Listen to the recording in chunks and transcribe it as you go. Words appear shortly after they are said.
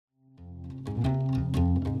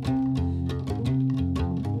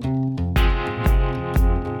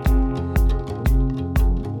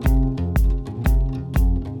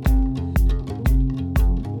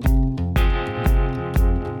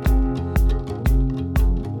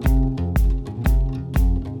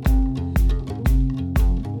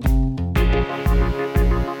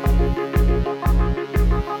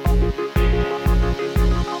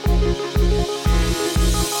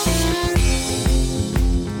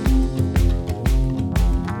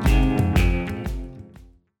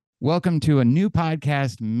Welcome to a new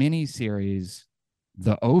podcast mini-series,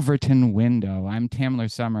 The Overton Window. I'm Tamler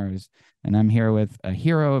Summers, and I'm here with a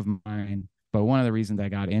hero of mine, but one of the reasons I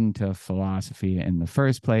got into philosophy in the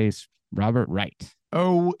first place, Robert Wright.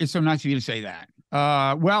 Oh, it's so nice of you to say that.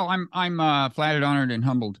 Well, I'm flattered, honored, and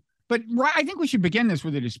humbled. But I think we should begin this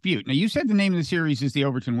with a dispute. Now, you said the name of the series is The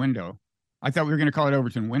Overton Window. I thought we were going to call it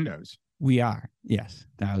Overton Windows. We are. Yes,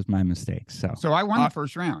 that was my mistake. So I won the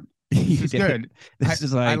first round. This is good.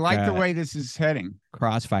 I like the way this is heading.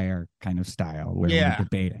 Crossfire kind of style where we're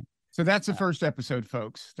debating. So that's the first episode,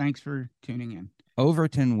 folks. Thanks for tuning in.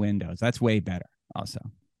 Overton Windows. That's way better also.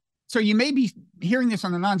 So you may be hearing this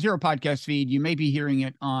on the Non-Zero podcast feed. You may be hearing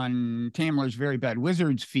it on Tamler's Very Bad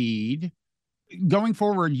Wizards feed. Going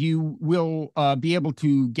forward, you will be able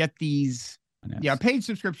to get these. Yeah, paid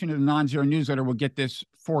subscription to the Non-Zero newsletter will get this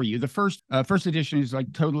for you. The first edition is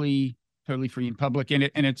like totally free and public in it,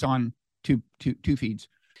 and it's on two feeds.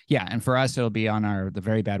 Yeah, and for us, it'll be on the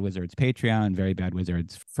Very Bad Wizards Patreon. Very Bad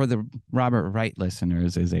Wizards, for the Robert Wright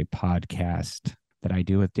listeners, is a podcast that I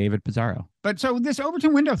do with David Pizarro. But so this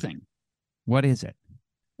Overton Window thing. What is it?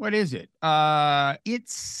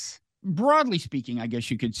 It's, broadly speaking, I guess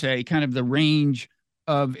you could say, kind of the range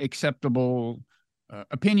of acceptable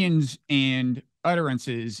opinions and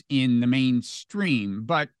utterances in the mainstream.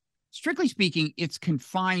 But strictly speaking, it's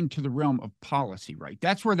confined to the realm of policy, right?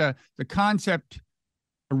 That's where the concept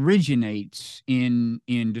originates in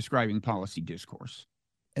describing policy discourse.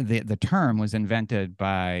 The term was invented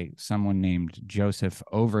by someone named Joseph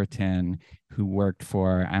Overton, who worked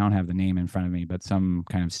for, I don't have the name in front of me, but some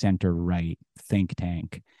kind of center-right think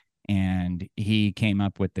tank. And he came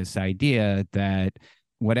up with this idea that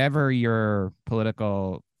whatever your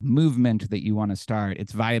political movement that you want to start,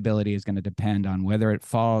 its viability is going to depend on whether it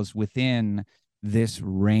falls within this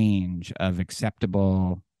range of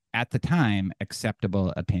acceptable, at the time,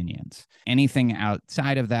 acceptable opinions. Anything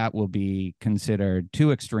outside of that will be considered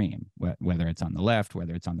too extreme, whether it's on the left,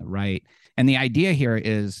 whether it's on the right. And the idea here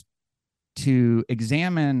is to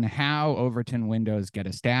examine how Overton windows get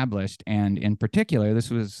established. And in particular, this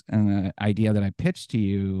was an idea that I pitched to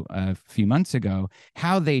you a few months ago,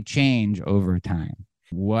 how they change over time.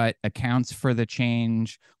 What accounts for the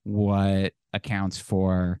change, what accounts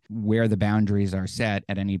for where the boundaries are set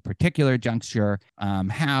at any particular juncture,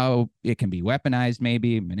 how it can be weaponized,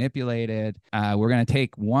 maybe manipulated. We're going to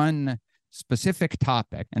take one specific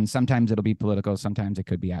topic, and sometimes it'll be political, sometimes it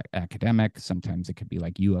could be academic, sometimes it could be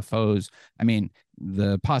like UFOs. I mean,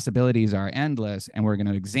 the possibilities are endless, and we're going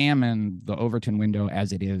to examine the Overton window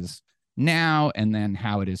as it is now, and then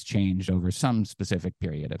how it has changed over some specific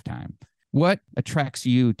period of time. What attracts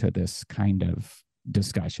you to this kind of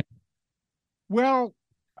discussion? Well,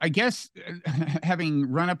 I guess having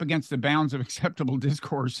run up against the bounds of acceptable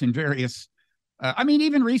discourse in various,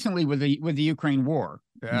 even recently with the Ukraine war.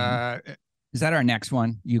 Mm-hmm. Is that our next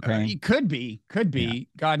one, Ukraine? It could be, yeah.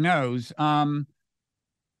 God knows.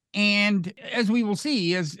 And as we will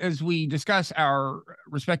see, as we discuss our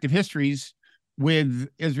respective histories with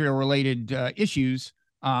Israel-related issues,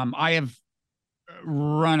 I have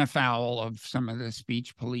run afoul of some of the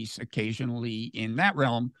speech police occasionally in that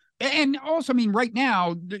realm. And also, right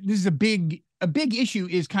now, this is a big issue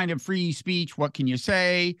is kind of free speech. What can you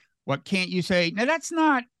say? What can't you say? Now, that's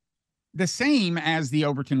not the same as the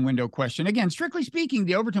Overton window question. Again, strictly speaking,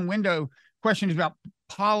 the Overton window question is about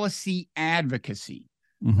policy advocacy.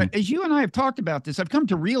 Mm-hmm. But as you and I have talked about this, I've come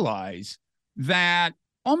to realize that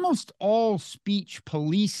almost all speech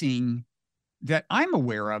policing that I'm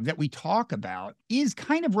aware of, that we talk about, is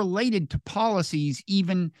kind of related to policies,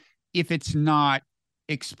 even if it's not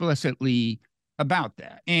explicitly about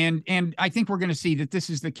that. And I think we're going to see that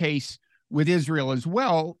this is the case with Israel as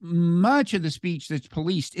well. Much of the speech that's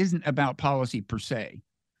policed isn't about policy per se,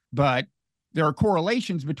 but there are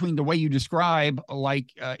correlations between the way you describe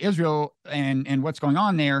Israel and what's going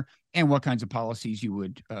on there and what kinds of policies you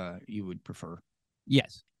would prefer.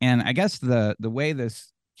 Yes. And I guess the way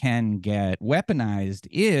this can get weaponized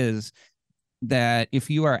is that if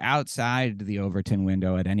you are outside the Overton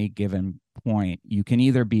window at any given point, you can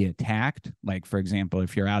either be attacked, like, for example,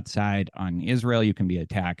 if you're outside on Israel, you can be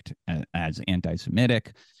attacked as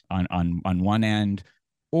anti-Semitic on one end,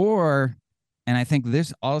 or, and I think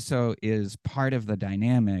this also is part of the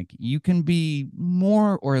dynamic, you can be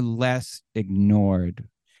more or less ignored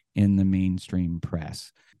in the mainstream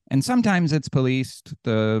press. And sometimes it's policed,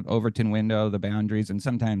 the Overton window, the boundaries, and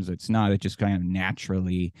sometimes it's not. It just kind of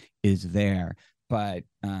naturally is there. But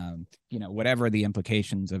whatever the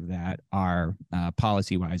implications of that are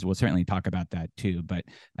policy-wise, we'll certainly talk about that too. But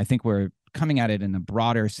I think we're coming at it in a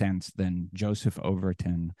broader sense than Joseph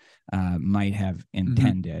Overton might have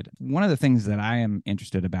intended. Mm-hmm. One of the things that I am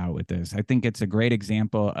interested about with this, I think it's a great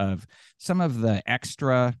example of some of the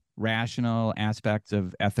extra rational aspects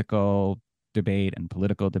of ethical debate and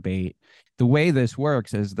political debate. The way this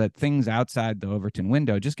works is that things outside the Overton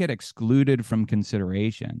window just get excluded from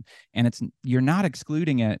consideration. And you're not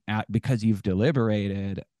excluding it because you've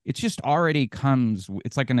deliberated. It just already comes,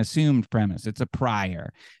 it's like an assumed premise. It's a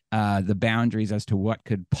prior. The boundaries as to what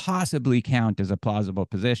could possibly count as a plausible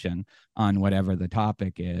position on whatever the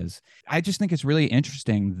topic is. I just think it's really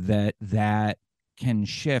interesting that can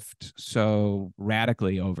shift so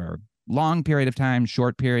radically over long period of time,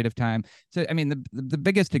 short period of time. So, I mean, the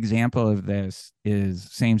biggest example of this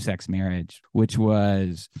is same-sex marriage, which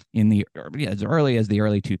was as early as the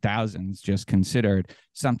early 2000s, just considered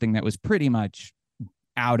something that was pretty much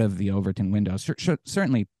out of the Overton window,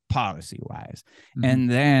 certainly policy-wise. Mm-hmm.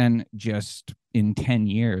 And then just in 10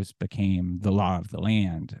 years became the law of the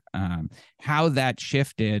land. How that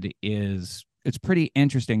shifted it's pretty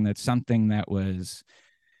interesting that something that was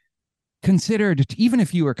considered, even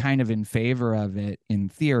if you were kind of in favor of it in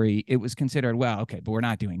theory, it was considered, well, okay, but we're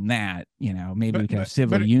not doing that. Maybe we could have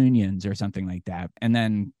civil unions or something like that. And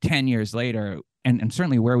then 10 years later, and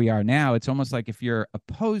certainly where we are now, it's almost like if you're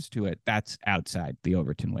opposed to it, that's outside the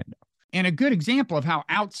Overton window. And a good example of how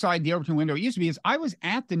outside the Overton window it used to be is I was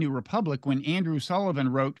at the New Republic when Andrew Sullivan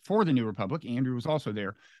wrote for the New Republic. Andrew was also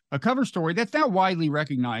there. A cover story that's now widely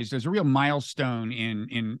recognized as a real milestone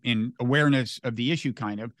in awareness of the issue,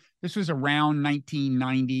 kind of. This was around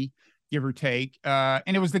 1990, give or take.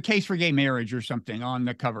 And it was the case for gay marriage or something on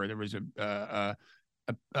the cover. There was a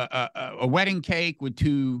wedding cake with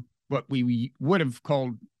two, what we would have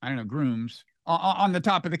called, I don't know, grooms on the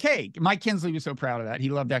top of the cake. Mike Kinsley was so proud of that. He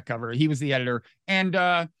loved that cover. He was the editor. And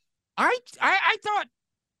I thought,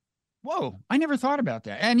 whoa, I never thought about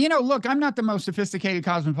that. And, look, I'm not the most sophisticated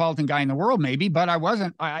cosmopolitan guy in the world, maybe, but I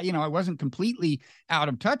wasn't completely out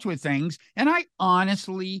of touch with things. And I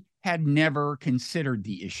honestly had never considered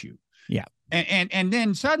the issue. Yeah. And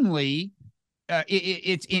then suddenly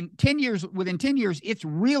it's in 10 years, within 10 years, it's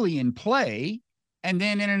really in play. And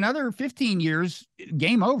then in another 15 years,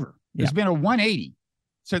 game over. It's been a 180.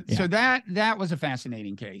 So that was a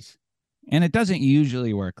fascinating case. And it doesn't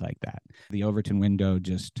usually work like that. The Overton window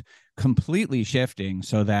just completely shifting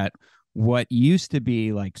so that what used to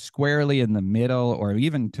be like squarely in the middle or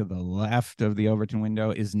even to the left of the Overton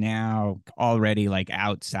window is now already like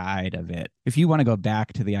outside of it. If you want to go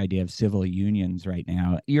back to the idea of civil unions right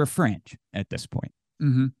now, you're fringe at this point.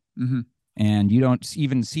 Mm-hmm. Mm-hmm. And you don't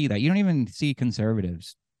even see that. You don't even see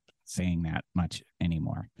conservatives saying that much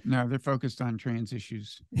anymore. No, they're focused on trans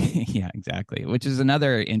issues. Yeah, exactly. Which is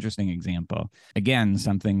another interesting example. Again,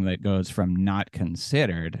 something that goes from not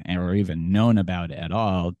considered or even known about at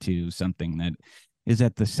all to something that is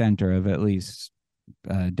at the center of at least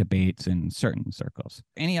debates in certain circles.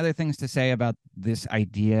 Any other things to say about this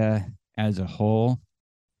idea as a whole?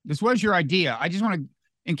 This was your idea. I just want to,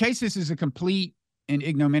 in case this is a complete and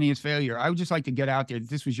ignominious failure, I would just like to get out there that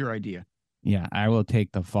this was your idea. Yeah, I will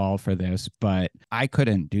take the fall for this, but I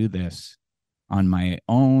couldn't do this on my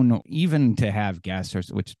own, even to have guests,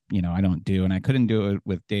 which, I don't do. And I couldn't do it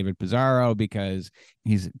with David Pizarro because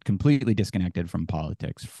he's completely disconnected from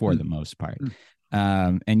politics for the most part.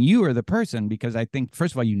 And you are the person, because I think,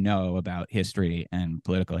 first of all, about history and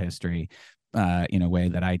political history in a way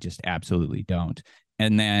that I just absolutely don't.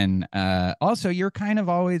 And then also, you're kind of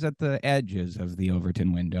always at the edges of the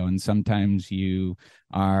Overton window, and sometimes you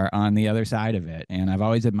are on the other side of it. And I've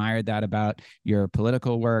always admired that about your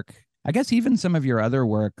political work. I guess even some of your other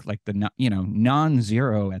work, like the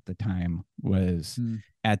non-zero at the time, was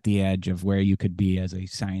at the edge of where you could be as a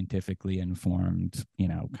scientifically informed,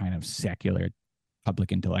 kind of secular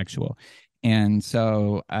public intellectual. And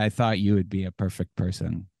so I thought you would be a perfect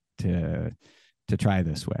person to try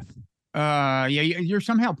this with. You're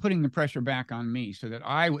somehow putting the pressure back on me so that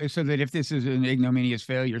if this is an ignominious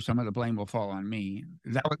failure, some of the blame will fall on me.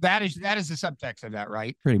 That is the subtext of that,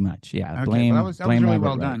 right? Pretty much, yeah. Okay, blame. Well, that was really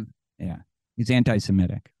well done. Yeah, he's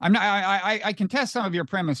anti-Semitic. I'm not. I contest some of your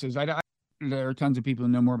premises. There are tons of people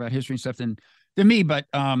who know more about history and stuff than me, but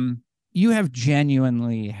you have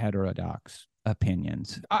genuinely heterodox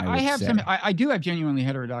opinions. I do have genuinely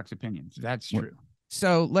heterodox opinions. That's true.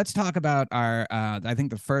 So let's talk about our, I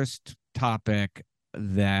think the first topic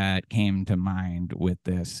that came to mind with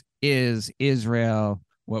this is Israel,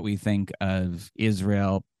 what we think of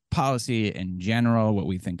Israel policy in general, what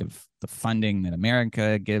we think of the funding that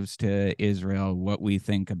America gives to Israel, what we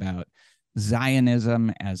think about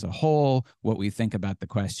Zionism as a whole, what we think about the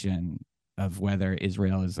question of whether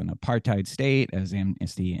Israel is an apartheid state, as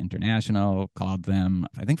Amnesty International called them,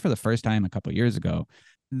 I think for the first time a couple of years ago.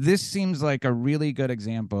 This seems like a really good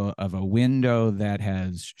example of a window that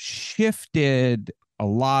has shifted a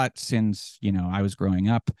lot since, I was growing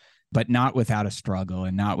up, but not without a struggle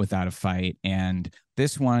and not without a fight. And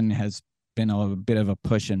this one has been a bit of a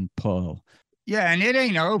push and pull. Yeah, and it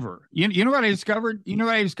ain't over. You know what I discovered? You know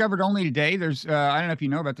what I discovered only today? There's I don't know if you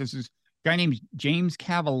know about this. This guy named James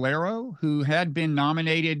Cavallero, who had been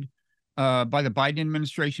nominated by the Biden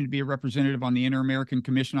administration to be a representative on the Inter-American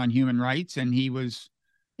Commission on Human Rights, and he was,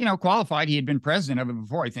 qualified. He had been president of it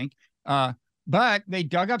before, I think. But they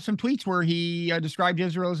dug up some tweets where he described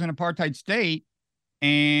Israel as an apartheid state,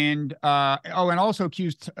 and and also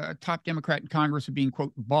accused top Democrat in Congress of being,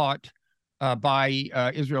 quote, bought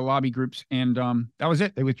by Israel lobby groups. And that was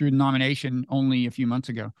it. They withdrew the nomination only a few months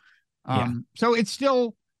ago. So it's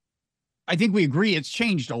still, I think we agree, it's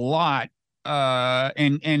changed a lot.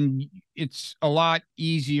 And it's a lot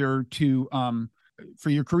easier to, for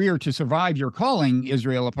your career to survive your calling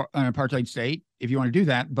Israel an apartheid state, if you want to do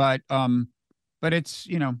that. But it's,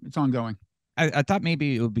 it's ongoing. I thought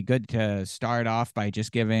maybe it would be good to start off by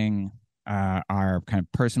just giving our kind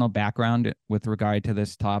of personal background with regard to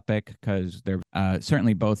this topic, because they're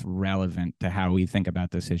certainly both relevant to how we think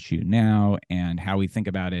about this issue now and how we think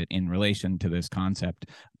about it in relation to this concept.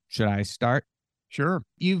 Should I start? Sure.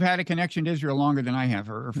 You've had a connection to Israel longer than I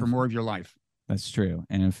have, or for more of your life. That's true.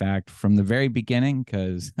 And in fact, from the very beginning,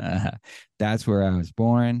 because that's where I was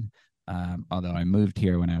born. Although I moved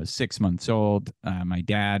here when I was 6 months old, my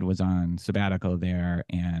dad was on sabbatical there,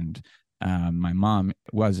 and my mom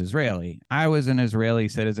was Israeli. I was an Israeli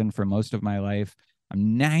citizen for most of my life.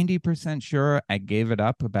 I'm 90% sure I gave it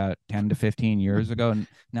up about 10 to 15 years ago.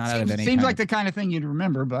 Not out of any. Seems like the kind of thing you'd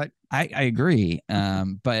remember, but I agree.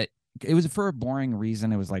 But it was for a boring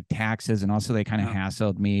reason. It was like taxes, and also they kind of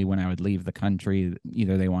hassled me when I would leave the country.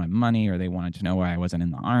 Either they wanted money or they wanted to know why I wasn't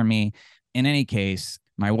in the army. In any case,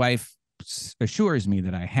 my wife assures me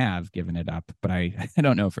that I have given it up, but I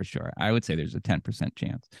don't know for sure. I would say there's a 10%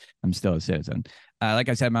 chance I'm still a citizen. Like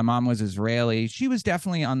I said, my mom was Israeli. She was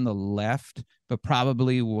definitely on the left, but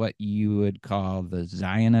probably what you would call the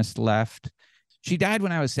Zionist left. She died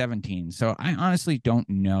when I was 17, so I honestly don't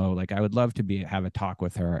know. Like, I would love to have a talk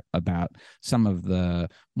with her about some of the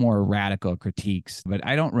more radical critiques, but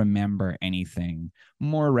I don't remember anything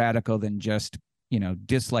more radical than just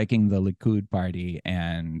disliking the Likud party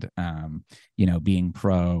and, being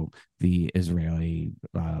pro the Israeli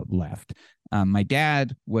left. My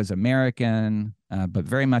dad was American, but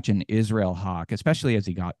very much an Israel hawk, especially as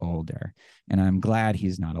he got older. And I'm glad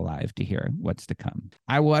he's not alive to hear what's to come.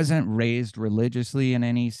 I wasn't raised religiously in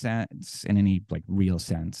any sense, in any real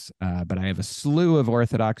sense, but I have a slew of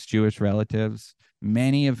Orthodox Jewish relatives,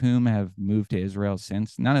 many of whom have moved to Israel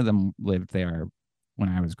since. None of them lived there when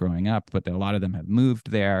I was growing up, but a lot of them have moved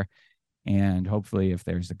there. And hopefully, if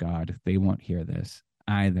there's a God, they won't hear this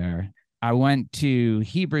either. I went to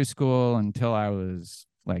Hebrew school until I was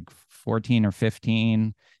 14 or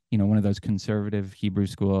 15, one of those conservative Hebrew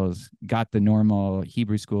schools, got the normal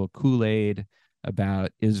Hebrew school Kool-Aid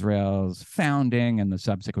about Israel's founding and the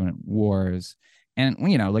subsequent wars. And,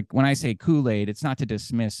 when I say Kool-Aid, it's not to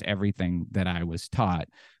dismiss everything that I was taught,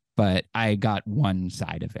 but I got one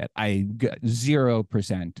side of it.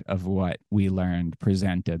 0% of what we learned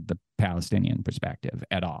presented the Palestinian perspective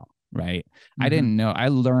at all, right? Mm-hmm. I didn't know. I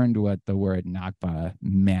learned what the word Nakba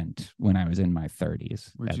meant when I was in my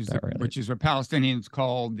 30s. Which is what Palestinians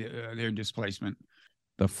called their displacement.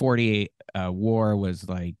 The 48 war was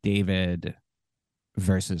like David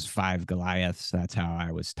versus 5 Goliaths. That's how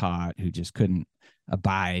I was taught, who just couldn't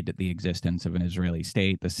abide the existence of an Israeli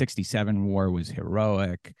state. The 67 war was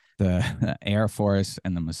heroic. The Air Force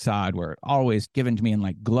and the Mossad were always given to me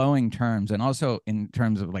in glowing terms, and also in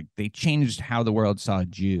terms of they changed how the world saw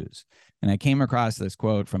Jews. And I came across this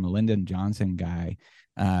quote from a Lyndon Johnson guy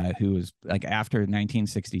who was after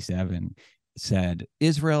 1967 said,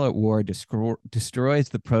 "Israel at war destroys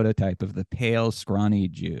the prototype of the pale, scrawny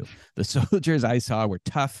Jew. The soldiers I saw were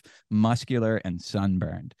tough, muscular, and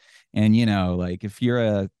sunburned." And, if you're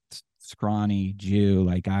a scrawny Jew,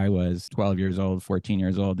 like I was 12 years old, 14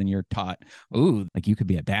 years old, and you're taught, ooh, you could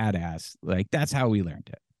be a badass. That's how we learned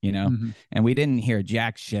it, Mm-hmm. And we didn't hear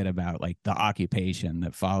jack shit about the occupation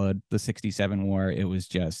that followed the 67 war. It was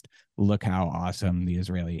just, look how awesome the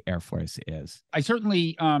Israeli Air Force is. I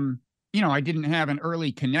certainly, I didn't have an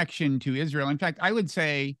early connection to Israel. In fact, I would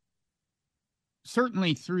say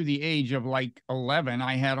certainly through the age of like 11,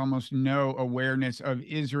 I had almost no awareness of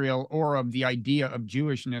Israel or of the idea of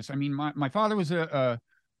Jewishness. I mean, my father was an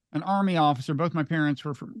army officer. Both my parents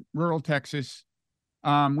were from rural Texas.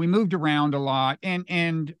 We moved around a lot,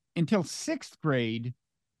 and until sixth grade,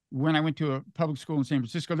 when I went to a public school in San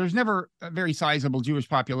Francisco, there's never a very sizable Jewish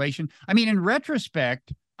population. I mean, in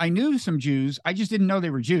retrospect, I knew some Jews. I just didn't know they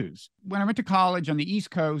were Jews. When I went to college on the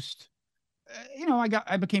East Coast,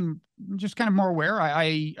 I became just kind of more aware.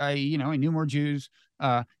 I knew more Jews.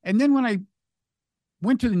 And then when I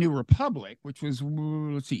went to the New Republic, which was,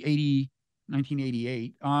 let's see,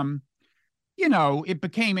 1988, it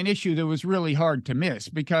became an issue that was really hard to miss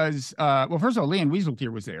because, well, first of all, Leon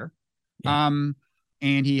Wieseltier was there. Yeah.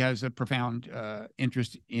 And he has a profound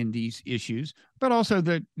interest in these issues. But also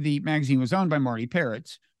the magazine was owned by Marty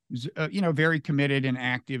Peretz, who's, very committed and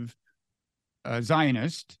active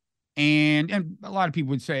Zionist. And a lot of people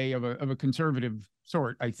would say of a conservative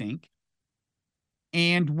sort, I think.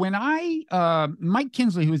 And when Mike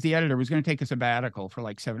Kinsley, who was the editor, was going to take a sabbatical for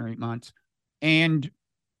like 7 or 8 months, and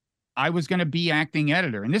I was going to be acting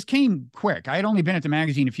editor. And this came quick. I had only been at the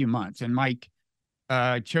magazine a few months, and Mike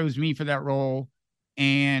chose me for that role.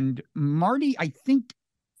 And Marty, I think,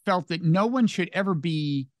 felt that no one should ever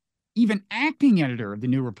be even acting editor of the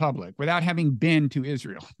New Republic without having been to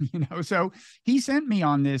Israel. So he sent me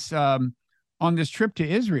on this trip to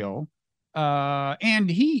Israel. And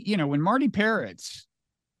he, when Marty Peretz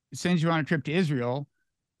sends you on a trip to Israel,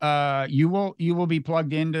 you will be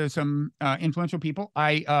plugged into some influential people.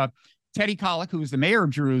 Teddy Kollek, who was the mayor of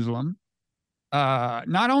Jerusalem,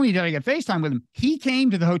 not only did I get FaceTime with him, he came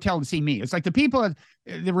to the hotel to see me. It's like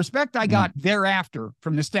the respect I got thereafter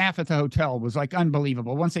from the staff at the hotel was like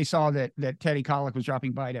unbelievable. Once they saw that Teddy Kollek was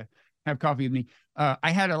dropping by to have coffee with me,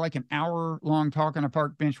 I had an hour-long talk on a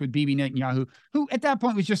park bench with Bibi Netanyahu, who at that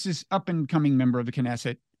point was just this up-and-coming member of the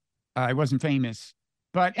Knesset. I wasn't famous.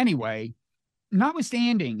 But anyway,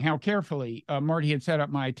 notwithstanding how carefully Marty had set up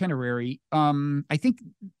my itinerary, I think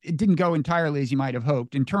it didn't go entirely as you might have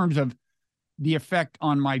hoped in terms of the effect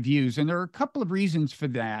on my views. And there are a couple of reasons for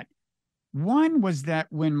that. One was that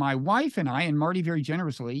when my wife and I, and Marty very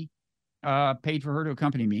generously paid for her to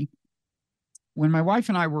accompany me, when my wife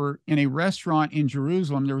and I were in a restaurant in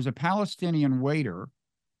Jerusalem, there was a Palestinian waiter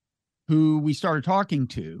who we started talking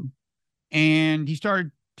to, and he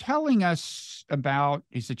started telling us about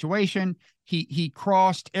his situation. He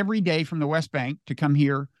crossed every day from the West Bank to come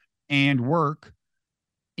here and work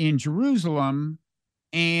in Jerusalem.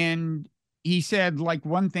 And he said, like,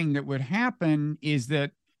 one thing that would happen is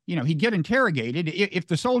that, he'd get interrogated. If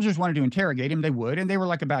the soldiers wanted to interrogate him, they would. And they were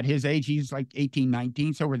like about his age. He's like 18,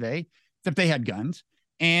 19. So were they, except they had guns.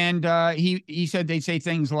 And he said they'd say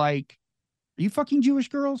things like, "Are you fucking Jewish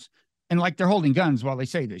girls?" And like they're holding guns while they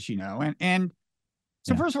say this, And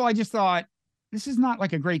so first of all, I just thought, this is not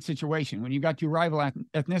like a great situation when you've got two rival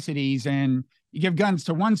ethnicities and you give guns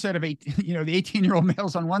to one set of the 18-year-old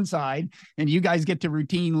males on one side, and you guys get to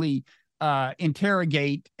routinely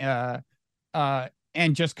interrogate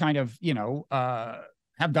and just kind of,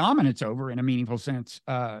 have dominance over in a meaningful sense.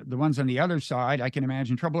 The ones on the other side, I can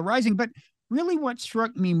imagine trouble arising. But really what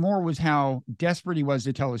struck me more was how desperate he was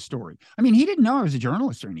to tell his story. I mean, he didn't know I was a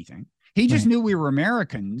journalist or anything. He just knew we were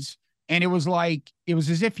Americans. And it was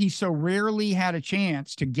as if he so rarely had a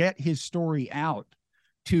chance to get his story out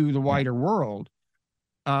to the wider world.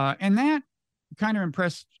 And that kind of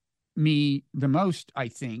impressed me the most, I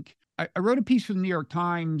think. I wrote a piece for the New York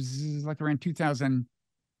Times like around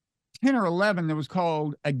 2010 or 11 that was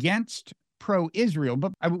called Against Pro-Israel.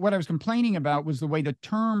 But what I was complaining about was the way the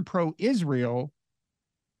term pro-Israel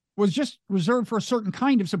was just reserved for a certain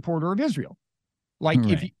kind of supporter of Israel. Like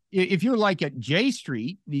if you're like at J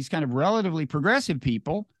Street, these kind of relatively progressive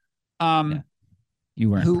people, you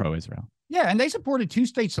weren't pro-Israel. Yeah, and they support a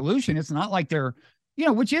two-state solution. It's not like they're,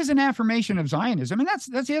 which is an affirmation of Zionism. And that's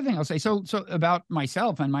the other thing I'll say. So about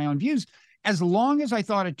myself and my own views, as long as I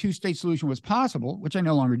thought a two-state solution was possible, which I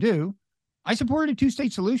no longer do, I supported a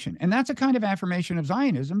two-state solution. And that's a kind of affirmation of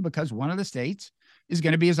Zionism because one of the states is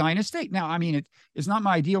going to be a Zionist state. Now, I mean, it's not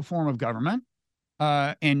my ideal form of government.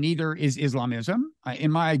 And neither is Islamism.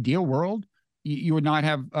 In my ideal world, you would not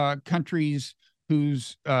have countries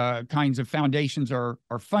whose kinds of foundations are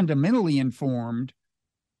fundamentally informed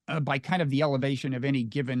by kind of the elevation of any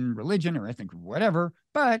given religion or ethnic whatever.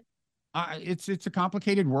 But it's a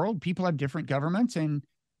complicated world. People have different governments, and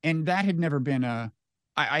that had never been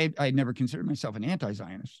I had never considered myself an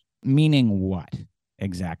anti-Zionist. Meaning what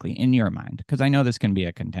exactly in your mind? Because I know this can be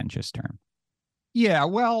a contentious term. Yeah,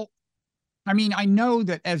 well, I mean, I know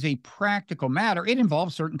that as a practical matter, it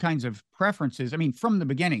involves certain kinds of preferences. I mean, from the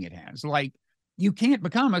beginning it has. Like, you can't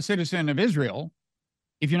become a citizen of Israel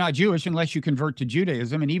if you're not Jewish unless you convert to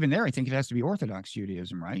Judaism. And even there, I think it has to be Orthodox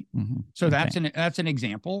Judaism, right? Mm-hmm. So Okay. that's an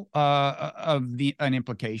example of an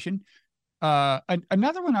implication.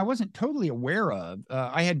 Another one I wasn't totally aware of.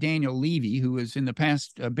 I had Daniel Levy, who has in the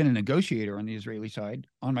past been a negotiator on the Israeli side,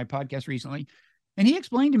 on my podcast recently, and he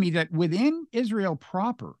explained to me that within Israel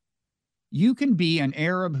proper, you can be an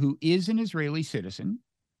Arab who is an Israeli citizen,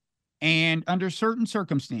 and under certain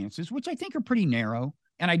circumstances, which I think are pretty narrow,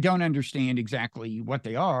 and I don't understand exactly what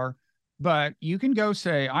they are, but you can go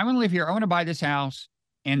say, I want to live here, I want to buy this house,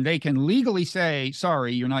 and they can legally say,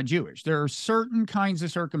 sorry, you're not Jewish. There are certain kinds of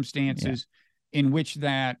Yeah. circumstances in which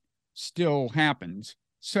that still happens.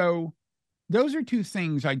 So those are two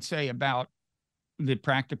things I'd say about the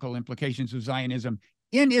practical implications of Zionism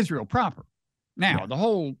in Israel proper. Now, Yeah. the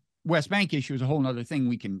whole West Bank issue is a whole other thing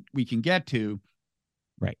we can get to.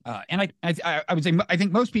 Right. And I would say I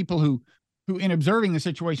think most people who in observing the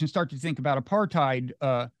situation start to think about apartheid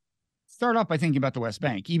start off by thinking about the West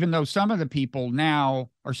Bank, even though some of the people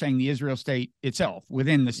now are saying the Israel state itself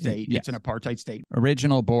within the state, Yes. it's an apartheid state.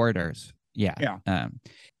 Original borders. Yeah. Yeah.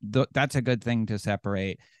 That's a good thing to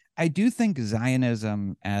separate. I do think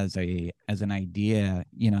Zionism as an idea,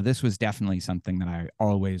 this was definitely something that I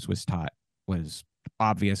always was taught was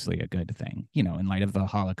obviously a good thing, in light of the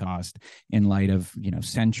Holocaust, in light of,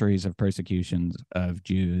 centuries of persecutions of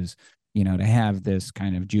Jews, to have this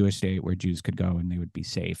kind of Jewish state where Jews could go and they would be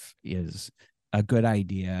safe is a good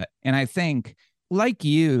idea. And I think, like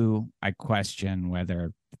you, I question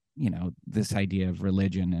whether, this idea of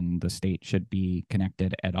religion and the state should be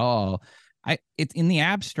connected at all. It's in the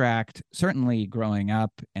abstract, certainly growing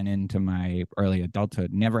up and into my early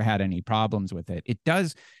adulthood, never had any problems with it. It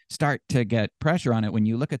does start to get pressure on it when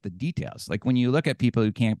you look at the details. Like when you look at people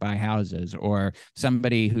who can't buy houses, or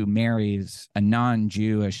somebody who marries a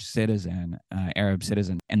non-Jewish citizen, Arab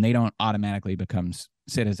citizen, and they don't automatically become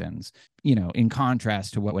citizens, in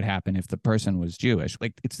contrast to what would happen if the person was Jewish.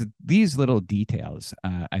 Like it's these little details,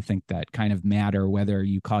 I think, that kind of matter whether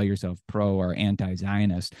you call yourself pro or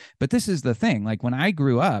anti-Zionist. But this is the thing. Like when I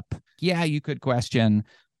grew up, yeah, you could question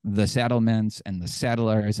the settlements and the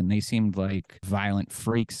settlers, and they seemed like violent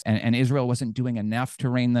freaks, and Israel wasn't doing enough to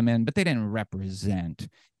rein them in, but they didn't represent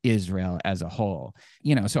Israel as a whole.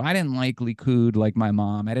 So I didn't like Likud like my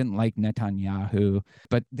mom. I didn't like Netanyahu,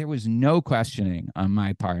 but there was no questioning on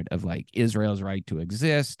my part of like Israel's right to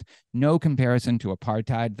exist, no comparison to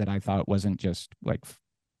apartheid that I thought wasn't just like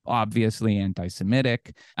obviously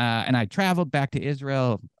anti-Semitic. And I traveled back to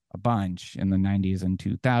Israel a bunch in the 90s and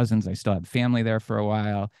 2000s. I still had family there for a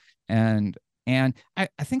while. And I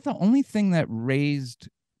think the only thing that raised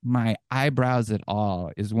my eyebrows at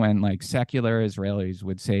all is when like secular Israelis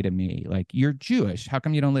would say to me, like, you're Jewish, how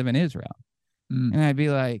come you don't live in Israel? And I'd be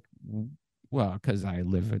like, well, because I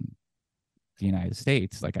live in the United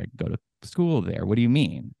States, like I go to school there. What do you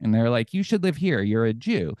mean? And they're like, you should live here, you're a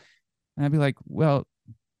Jew. And I'd be like, well,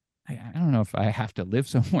 I don't know if I have to live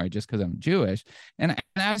somewhere just because I'm Jewish. And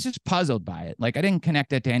I was just puzzled by it. Like I didn't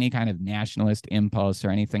connect it to any kind of nationalist impulse or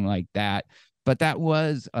anything like that. But that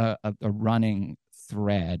was a running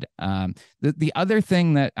thread. The other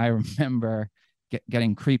thing that I remember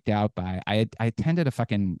getting creeped out by, I attended a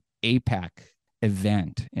fucking APAC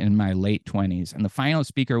event in my late 20s, and the final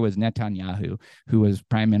speaker was Netanyahu, who was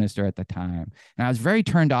prime minister at the time. And I was very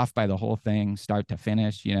turned off by the whole thing, start to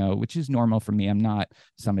finish, which is normal for me. I'm not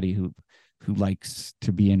somebody who likes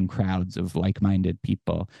to be in crowds of like-minded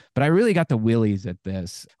people, but I really got the willies at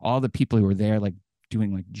this. All the people who were there, like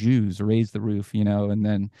doing like Jews raise the roof, and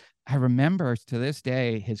then I remember to this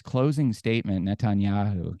day his closing statement,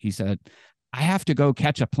 Netanyahu, he said, I have to go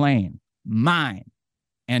catch a plane, mine,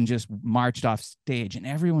 and just marched off stage, and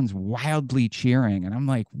everyone's wildly cheering. And I'm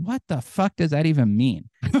like, what the fuck does that even mean?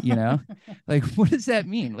 Like, what does that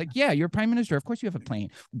mean? Like, yeah, you're prime minister. Of course you have a plane.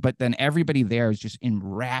 But then everybody there is just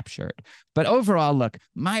enraptured. But overall, look,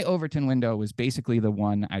 my Overton window was basically the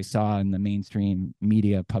one I saw in the mainstream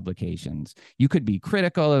media publications. You could be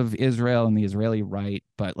critical of Israel and the Israeli right,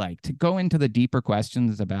 but like to go into the deeper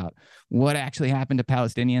questions about what actually happened to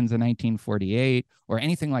Palestinians in 1948, or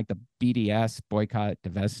anything like the BDS, boycott,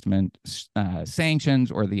 divestment, sanctions,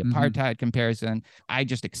 or the apartheid comparison, I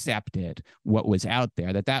just accepted what was out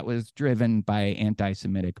there, that was driven by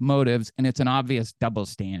anti-Semitic motives. And it's an obvious double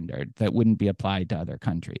standard that wouldn't be applied to other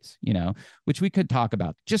countries, which we could talk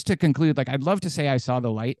about. Just to conclude, like, I'd love to say I saw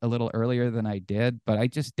the light a little earlier than I did, but I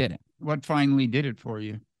just didn't. What finally did it for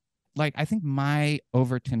you? Like, I think my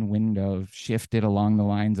Overton window shifted along the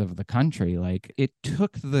lines of the country. Like, it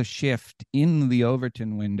took the shift in the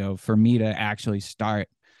Overton window for me to actually start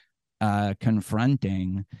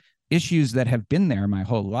confronting issues that have been there my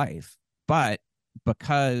whole life. But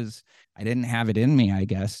because I didn't have it in me, I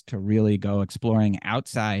guess, to really go exploring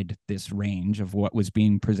outside this range of what was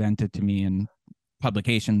being presented to me in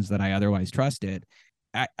publications that I otherwise trusted,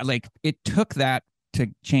 it took that to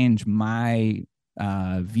change my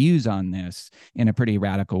views on this in a pretty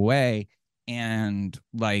radical way. And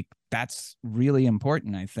like, that's really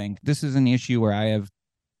important. I think this is an issue where I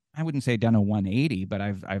wouldn't say done a 180, but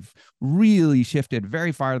I've really shifted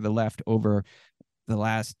very far to the left over the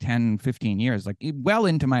last 10, 15 years. Like, well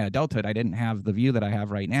into my adulthood, I didn't have the view that I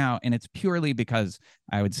have right now. And it's purely because,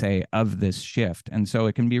 I would say, of this shift. And so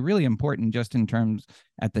it can be really important just in terms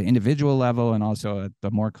at the individual level and also at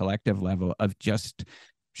the more collective level of just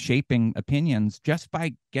shaping opinions just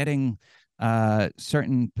by getting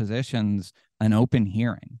certain positions an open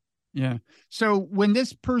hearing. Yeah. So when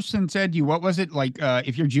this person said to you, what was it like?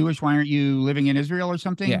 If you're Jewish, why aren't you living in Israel or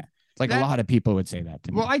something? Yeah. Like a lot of people would say that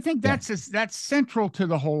to me. Well, I think that's that's central to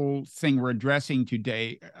the whole thing we're addressing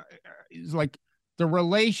today. Is like the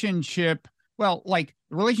relationship. Well, like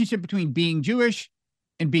the relationship between being Jewish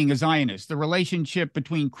and being a Zionist. The relationship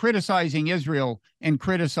between criticizing Israel and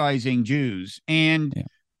criticizing Jews. And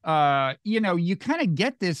you kind of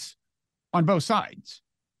get this on both sides.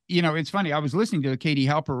 It's funny. I was listening to the Katie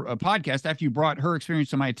Halper podcast after you brought her experience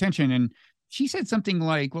to my attention, and she said something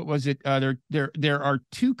like, what was it? There are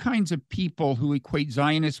two kinds of people who equate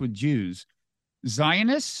Zionists with Jews.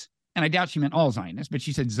 Zionists, and I doubt she meant all Zionists, but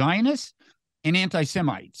she said Zionists and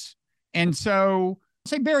anti-Semites. And so,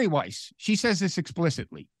 say Barry Weiss, she says this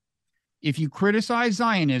explicitly. If you criticize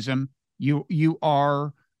Zionism, you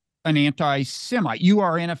are an anti-Semite. You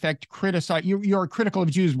are, in effect, you are critical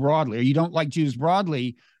of Jews broadly, or you don't like Jews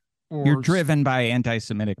broadly. Or you're driven by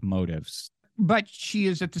anti-Semitic motives. But she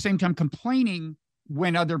is at the same time complaining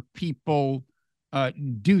when other people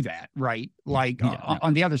do that, right? Like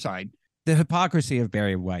on the other side. The hypocrisy of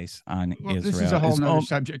Barry Weiss on Israel. This is a whole nother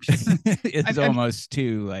subject. It's almost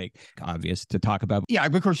too obvious to talk about. Yeah,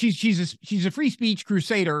 of course she's a free speech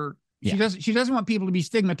crusader. Yeah. She doesn't want people to be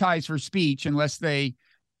stigmatized for speech unless they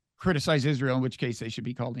criticize Israel, in which case they should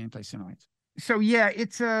be called anti-Semites. So yeah,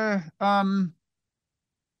 it's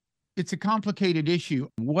a complicated issue.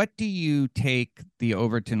 What do you take the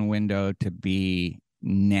Overton window to be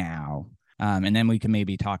now? And then we can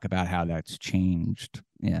maybe talk about how that's changed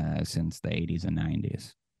since the 80s and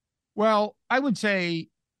 90s. Well, I would say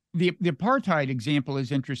the apartheid example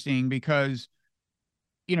is interesting because,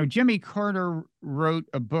 Jimmy Carter wrote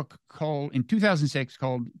a book in 2006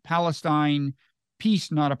 called Palestine, Peace,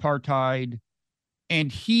 Not Apartheid.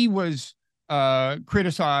 And he was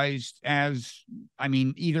criticized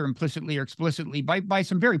either implicitly or explicitly by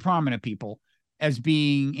some very prominent people as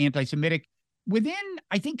being anti-Semitic. Within,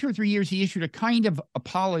 I think, 2 or 3 years, he issued a kind of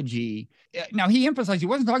apology. Now, he emphasized he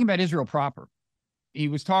wasn't talking about Israel proper. He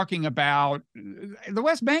was talking about the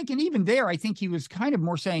West Bank, and even there, I think he was kind of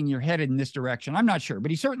more saying you're headed in this direction. I'm not sure,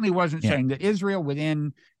 but he certainly wasn't saying that Israel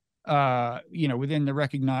within the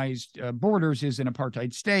recognized borders is an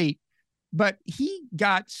apartheid state. But he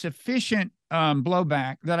got sufficient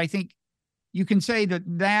blowback that I think you can say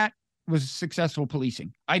that was successful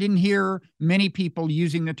policing. I didn't hear many people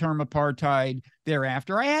using the term apartheid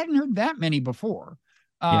thereafter. I hadn't heard that many before.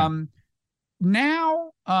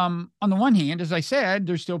 Now, on the one hand, as I said,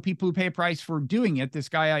 there's still people who pay a price for doing it. This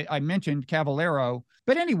guy I mentioned, Cavallero.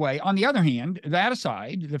 But anyway, on the other hand, that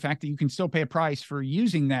aside, the fact that you can still pay a price for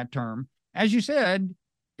using that term, as you said,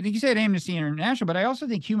 I think you said Amnesty International, but I also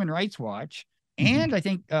think Human Rights Watch, and I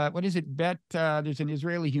think, there's an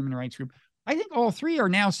Israeli human rights group. I think all three are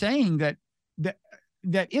now saying that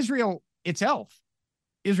Israel itself,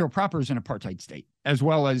 Israel proper, is an apartheid state, as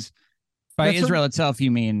well as... By Israel itself, you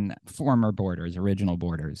mean former borders, original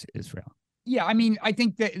borders, Israel. Yeah, I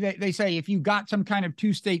think that they say if you got some kind of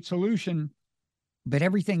two-state solution, but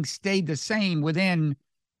everything stayed the same within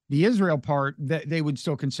the Israel part, that they would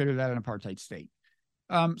still consider that an apartheid state.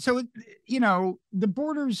 So, the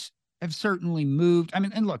borders have certainly moved.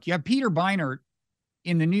 And look, you have Peter Beinart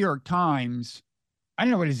in the New York Times. I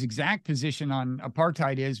don't know what his exact position on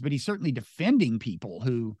apartheid is, but he's certainly defending people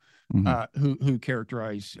who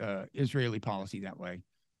characterize Israeli policy that way.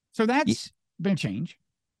 So that's been a change.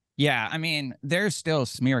 Yeah, there's still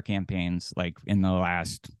smear campaigns. Like in the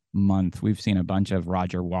last month, we've seen a bunch of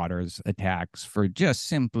Roger Waters attacks for just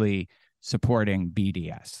simply supporting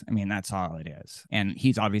BDS. That's all it is. And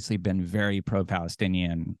he's obviously been very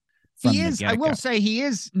pro-Palestinian. He is. I will say he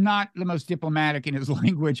is not the most diplomatic in his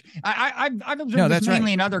language. I've observed this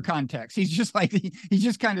mainly in other contexts. He's just he's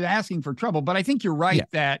just kind of asking for trouble. But I think you're right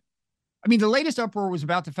that, the latest uproar was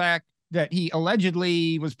about the fact that he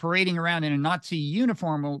allegedly was parading around in a Nazi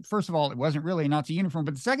uniform. Well, first of all, it wasn't really a Nazi uniform,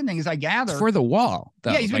 but the second thing is, I gather, It's for the wall,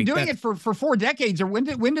 though. Yeah, he's been doing it for 4 decades. Or when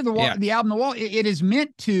did the album The Wall? It is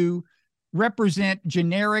meant to represent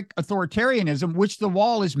generic authoritarianism, which the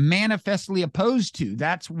wall is manifestly opposed to.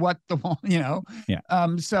 That's what the wall,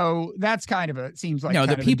 so that's kind of it seems like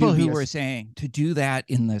the people who were saying to do that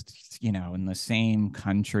in the same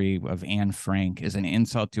country of Anne Frank is an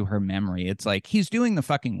insult to her memory. It's like, he's doing the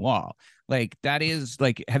fucking wall. Like, that is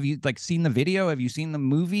like, have you seen the video? Have you seen the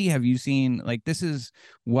movie? Have you seen, this is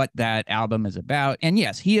what that album is about? And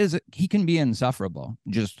yes, he can be insufferable,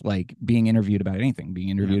 just like being interviewed about anything, being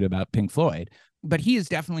interviewed about Pink Floyd. But he is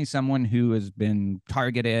definitely someone who has been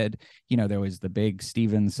targeted. There was the big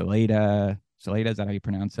Steven Saleta, is that how you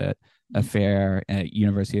pronounce it? Affair at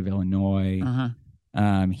University of Illinois.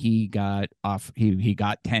 He got off, he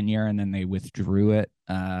got tenure, and then they withdrew it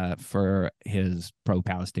for his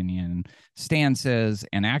pro-Palestinian stances.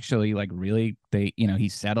 And actually, he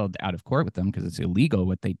settled out of court with them because it's illegal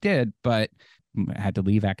what they did, but had to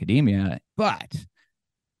leave academia. But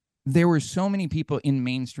there were so many people in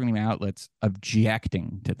mainstream outlets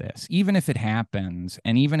objecting to this, even if it happens.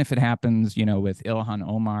 And even if it happens, with Ilhan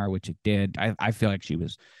Omar, which it did, I feel like she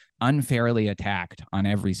was unfairly attacked on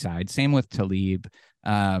every side. Same with Tlaib.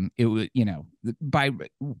 It was,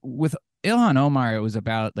 with Ilhan Omar, it was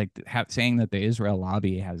about saying that the Israel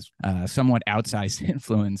lobby has somewhat outsized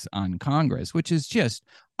influence on Congress, which is just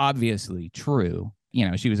obviously true.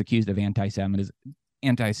 She was accused of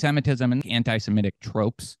anti-Semitism and anti-Semitic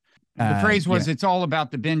tropes. The phrase was, it's all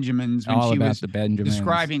about the Benjamins, when she was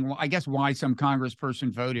describing, I guess, why some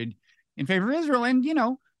congressperson voted in favor of Israel. And,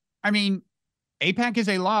 AIPAC is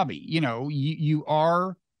a lobby. You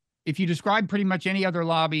are, if you describe pretty much any other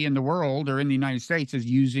lobby in the world or in the United States as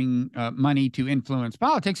using money to influence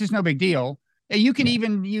politics, it's no big deal. You can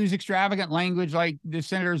even use extravagant language like the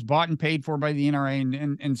senators bought and paid for by the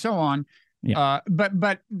NRA and so on.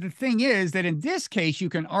 But the thing is that in this case, you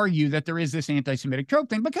can argue that there is this anti-Semitic trope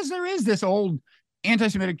thing, because there is this old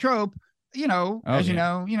anti-Semitic trope,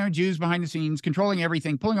 Jews behind the scenes, controlling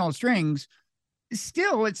everything, pulling all the strings.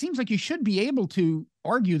 Still, it seems like you should be able to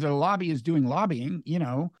argue that a lobby is doing lobbying,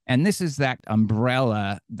 And this is that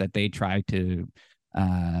umbrella that they try to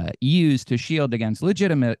use to shield against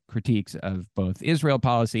legitimate critiques of both Israel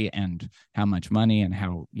policy and how much money and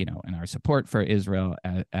how, and our support for Israel,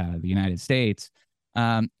 the United States.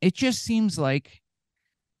 It just seems like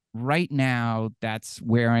right now that's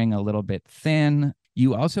wearing a little bit thin.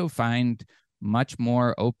 You also find much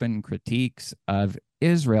more open critiques of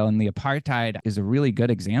Israel, and the apartheid is a really good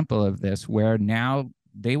example of this, where now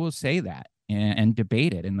they will say that and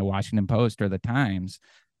debate it in the Washington Post or the Times.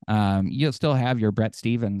 You'll still have your Brett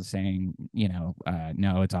Stevens saying, no,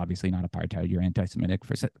 it's obviously not apartheid. You're anti-Semitic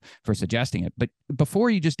for suggesting it. But before,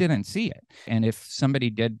 you just didn't see it. And if somebody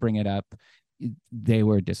did bring it up, they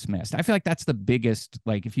were dismissed. I feel like that's the biggest,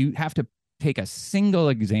 if you have to take a single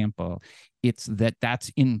example, it's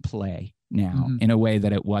that's in play now in a way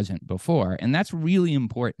that it wasn't before. And that's really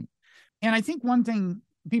important. And I think one thing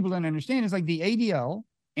people don't understand is the ADL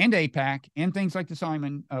and AIPAC and things like the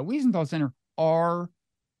Simon Wiesenthal Center are,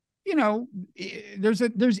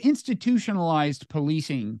 there's institutionalized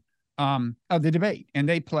policing of the debate, and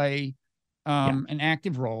they play an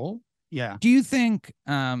active role. Yeah. Do you think,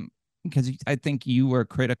 because I think you were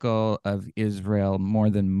critical of Israel more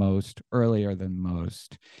than most, earlier than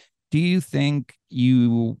most, do you think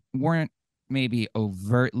you weren't maybe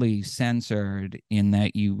overtly censored in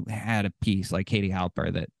that you had a piece like Katie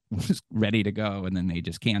Halper that was ready to go and then they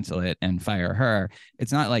just cancel it and fire her?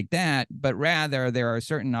 It's not like that, but rather there are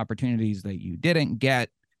certain opportunities that you didn't get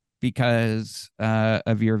because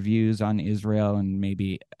of your views on Israel and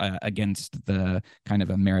maybe against the kind of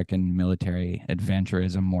American military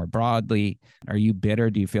adventurism more broadly. Are you bitter?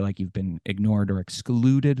 Do you feel like you've been ignored or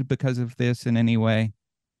excluded because of this in any way?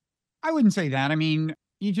 I wouldn't say that.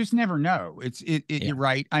 You just never know. You're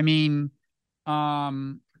right.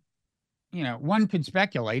 One could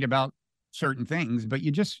speculate about certain things, but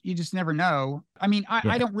you just never know.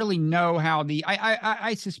 I don't really know how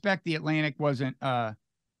I suspect the Atlantic wasn't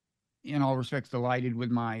in all respects delighted with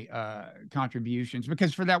my contributions,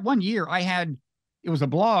 because for that 1 year it was a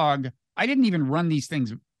blog. I didn't even run these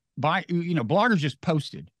things by, bloggers just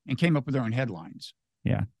posted and came up with their own headlines.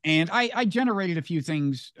 Yeah. And I generated a few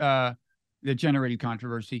things that generated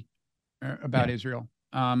controversy about Israel.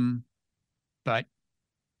 But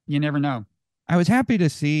you never know. I was happy to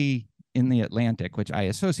see in the Atlantic, which I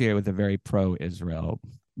associate with a very pro-Israel,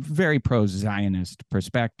 very pro-Zionist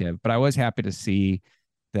perspective, but I was happy to see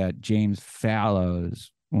that James Fallows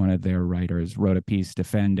one of their writers, wrote a piece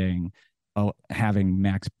defending having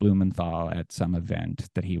Max Blumenthal at some event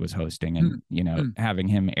that he was hosting, and having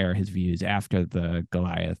him air his views after the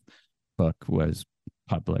Goliath book was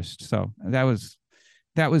published. So that was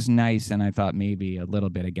nice, and I thought maybe a little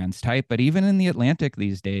bit against type. But even in the Atlantic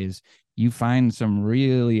these days, you find some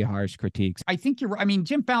really harsh critiques. I think you're right. I mean,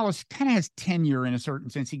 Jim Fallis kind of has tenure in a certain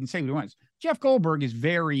sense. He can say what he wants. Jeff Goldberg is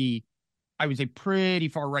very, I would say, pretty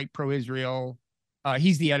far right, pro-Israel.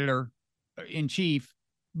 He's the editor in chief,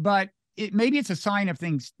 but maybe it's a sign of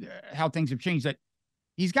things, how things have changed, that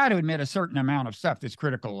he's got to admit a certain amount of stuff that's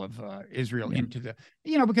critical of Israel into the,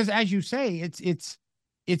 because as you say,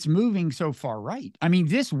 it's moving so far right. I mean,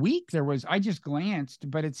 this week I just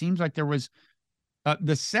glanced, but it seems like there was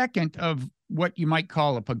the second of what you might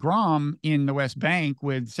call a pogrom in the West Bank,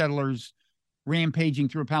 with settlers rampaging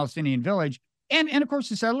through a Palestinian village. And of course,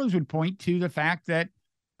 the settlers would point to the fact that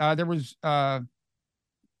there was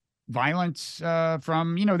violence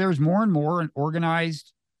from, there was more and more an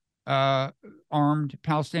organized armed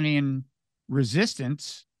Palestinian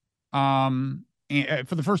resistance. And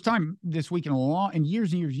for the first time this week in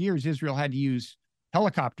years and years, Israel had to use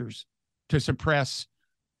helicopters to suppress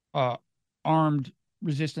armed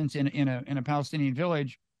resistance in a Palestinian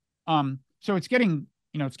village. So it's getting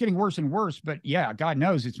worse and worse. But yeah, God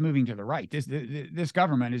knows it's moving to the right. This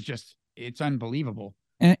government is just, it's unbelievable.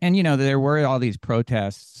 And there were all these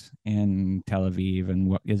protests in Tel Aviv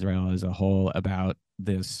and Israel as a whole about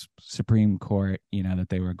this Supreme Court, that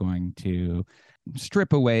they were going to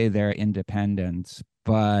strip away their independence.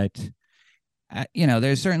 But,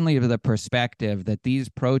 there's certainly the perspective that these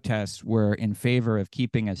protests were in favor of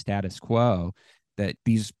keeping a status quo, that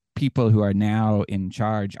these people who are now in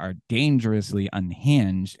charge are dangerously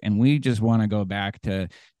unhinged, and we just want to go back to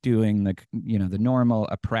doing the normal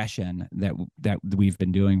oppression that we've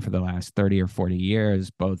been doing for the last 30 or 40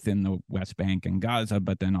 years, both in the West Bank and Gaza,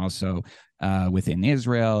 but then also within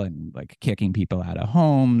Israel, and like kicking people out of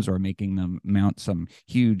homes or making them mount some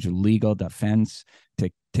huge legal defense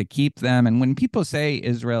to keep them. And when people say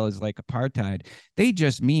Israel is like apartheid, they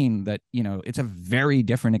just mean that it's a very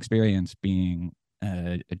different experience being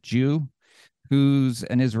a Jew who's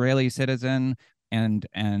an Israeli citizen and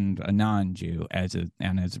a non-Jew as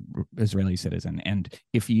Israeli citizen. And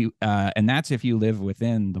that's if you live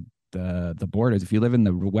within the borders. If you live in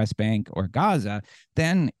the West Bank or Gaza,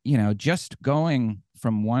 then just going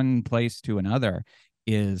from one place to another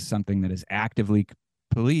is something that is actively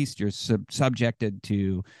policed. You're subjected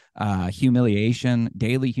to humiliation,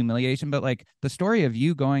 daily humiliation. But like the story of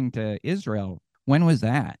you going to Israel, when was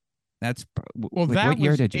that? That's what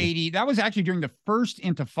year did you? 80. That was actually during the first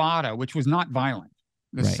Intifada, which was not violent.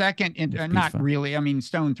 The second, not really. I mean,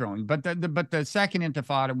 stone throwing, but the second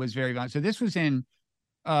Intifada was very violent. So this was in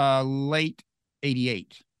late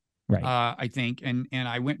 88, right? I think, and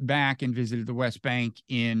I went back and visited the West Bank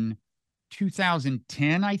in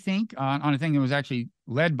 2010, I think, on a thing that was actually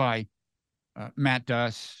led by Matt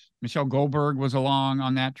Duss. Michelle Goldberg was along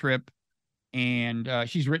on that trip. And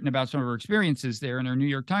she's written about some of her experiences there in her New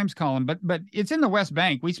York Times column. But it's in the West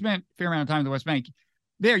Bank. We spent a fair amount of time in the West Bank.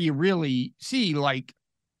 There you really see, like,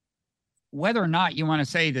 whether or not you want to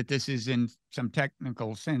say that this is in some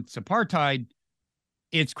technical sense apartheid,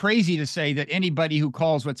 it's crazy to say that anybody who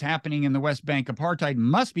calls what's happening in the West Bank apartheid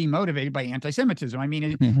must be motivated by anti-Semitism. I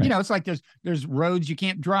mean, it's like there's roads you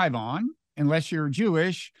can't drive on unless you're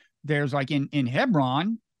Jewish. There's like in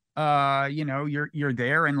Hebron, you're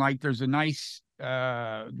there, and like there's a nice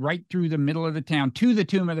right through the middle of the town to the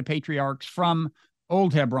tomb of the patriarchs from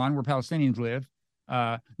Old Hebron, where Palestinians live.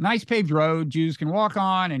 Nice paved road Jews can walk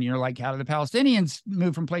on, and you're like, how do the Palestinians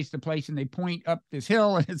move from place to place? And they point up this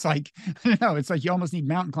hill, and it's like, I don't know, it's like you almost need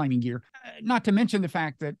mountain climbing gear. Not to mention the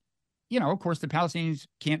fact that, of course, the Palestinians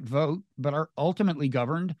can't vote, but are ultimately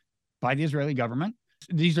governed by the Israeli government.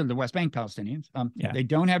 These are the West Bank Palestinians. They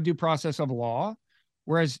don't have due process of law.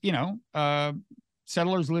 Whereas,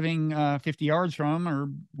 settlers living 50 yards from or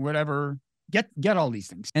whatever get all these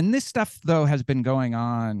things. And this stuff, though, has been going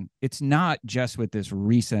on. It's not just with this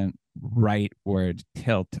recent rightward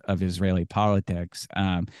tilt of Israeli politics.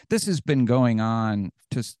 This has been going on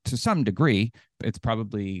to some degree. It's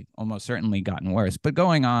probably almost certainly gotten worse, but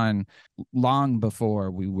going on long before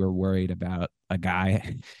we were worried about a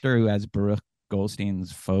guy who has Baruch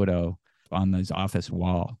Goldstein's photo on his office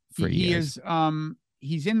wall for years.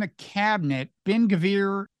 He's in the cabinet. Ben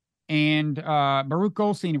Gvir and Baruch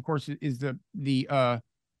Goldstein, of course, is the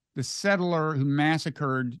settler who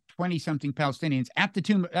massacred 20-something Palestinians at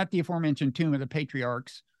the aforementioned tomb of the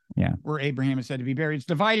patriarchs Yeah. where Abraham is said to be buried. It's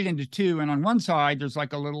divided into two. And on one side, there's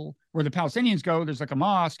like a little, where the Palestinians go, there's like a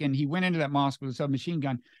mosque. And he went into that mosque with a submachine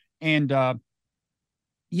gun. And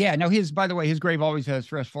yeah, no, by the way, his grave always has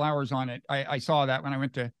fresh flowers on it. I saw that when I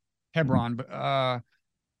went to Hebron. But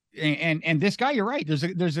and this guy, you're right.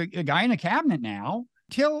 There's a guy in the cabinet now.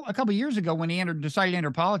 Till a couple of years ago, when he decided to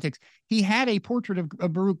enter politics, he had a portrait of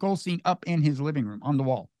Baruch Goldstein up in his living room on the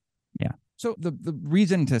wall. Yeah. So the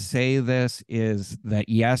reason to say this is that,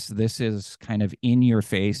 yes, this is kind of in your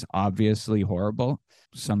face, obviously horrible.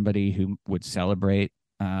 Somebody who would celebrate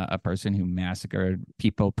a person who massacred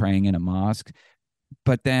people praying in a mosque.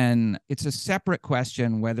 But then it's a separate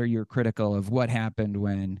question whether you're critical of what happened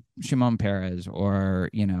when Shimon Peres or,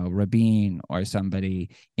 Rabin or somebody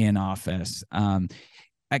in office.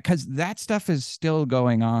 Because that stuff is still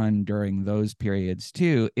going on during those periods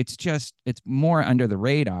too. It's more under the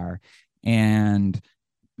radar. And,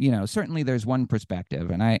 certainly there's one perspective,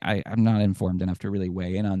 and I'm not informed enough to really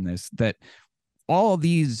weigh in on this, that all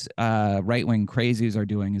these right-wing crazies are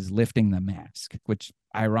doing is lifting the mask, which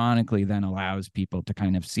ironically then allows people to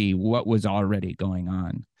kind of see what was already going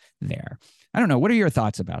on there. I don't know. What are your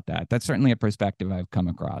thoughts about that? That's certainly a perspective I've come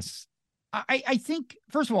across. I think,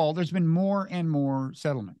 first of all, there's been more and more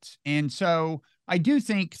settlements. And so I do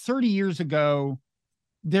think 30 years ago,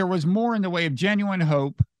 there was more in the way of genuine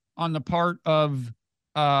hope on the part of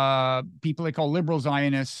people they call liberal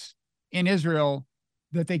Zionists in Israel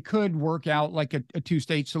that they could work out like a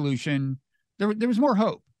two-state solution. There was more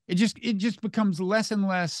hope. It just becomes less and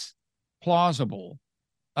less plausible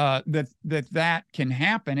that can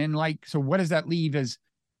happen. And so what does that leave as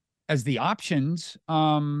the options?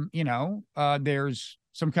 There's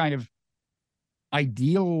some kind of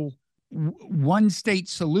ideal one-state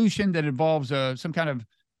solution that involves some kind of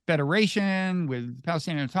federation with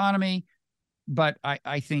Palestinian autonomy. But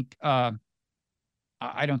I think I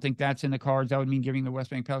don't think that's in the cards. That would mean giving the West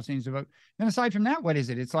Bank Palestinians a vote. Then aside from that, what is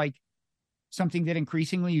it? It's like something that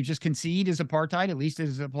increasingly you just concede is apartheid, at least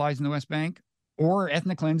as it applies in the West Bank, or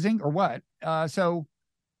ethnic cleansing, or what? So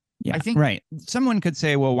yeah, I think right. Someone could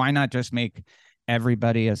say, well, why not just make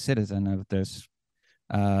everybody a citizen of this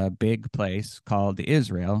big place called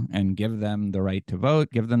Israel and give them the right to vote,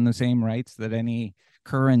 give them the same rights that any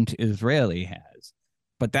current Israeli has?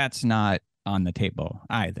 But that's not on the table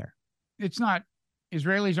either. It's not.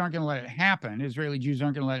 Israelis aren't going to let it happen. Israeli Jews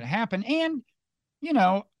aren't going to let it happen. And,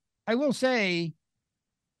 I will say,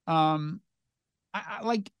 I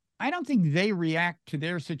don't think they react to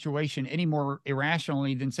their situation any more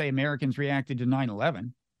irrationally than, say, Americans reacted to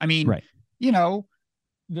 9/11. I mean, right.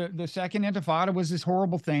 The second Intifada was this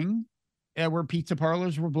horrible thing where pizza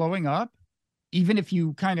parlors were blowing up. Even if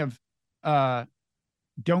you kind of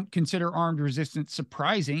don't consider armed resistance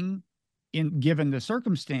surprising given the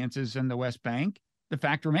circumstances in the West Bank, the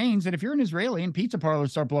fact remains that if you're an Israeli and pizza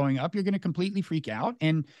parlors start blowing up, you're going to completely freak out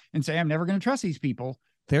and say, I'm never going to trust these people.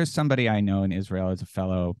 There's somebody I know in Israel as a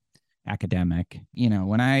fellow academic.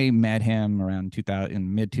 When I met him around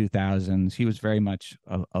mid 2000s, he was very much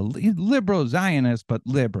a liberal Zionist, but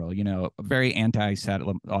liberal, very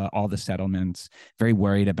anti-settlement, all the settlements, very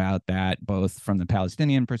worried about that, both from the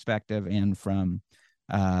Palestinian perspective and from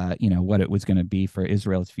what it was going to be for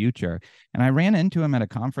Israel's future. And I ran into him at a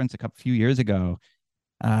conference a few years ago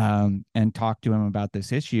and talked to him about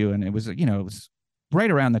this issue. And it was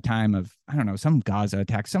right around the time of, I don't know, some Gaza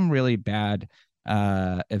attack, some really bad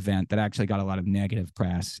event that actually got a lot of negative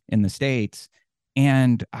press in the States.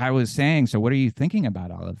 And I was saying, so what are you thinking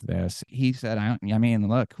about all of this? He said, I mean,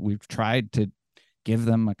 look, we've tried to give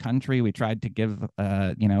them a country. We tried to give,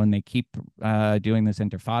 and they keep doing this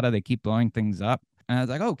intifada. They keep blowing things up. And I was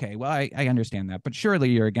like, okay, well, I understand that, but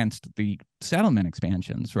surely you're against the settlement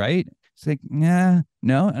expansions, right? It's like, yeah,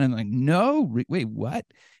 no. And I'm like, no, wait, what?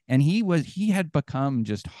 And he had become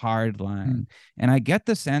just hardline. And I get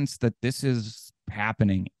the sense that this is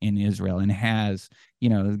happening in Israel and has,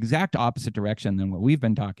 the exact opposite direction than what we've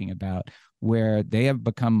been talking about, where they have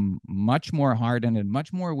become much more hardened and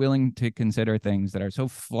much more willing to consider things that are so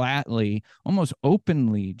flatly, almost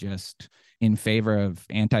openly just in favor of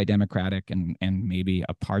anti-democratic and maybe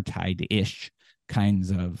apartheid-ish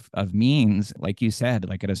kinds of means. Like you said,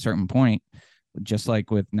 like at a certain point, just like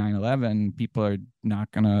with 9/11, people are not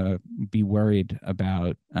going to be worried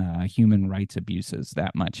about human rights abuses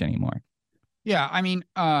that much anymore. Yeah, I mean,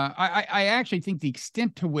 I actually think the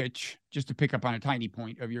extent to which, just to pick up on a tiny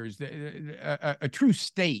point of yours, a true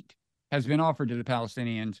state has been offered to the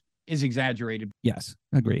Palestinians is exaggerated. Yes,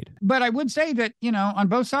 agreed. But I would say that, on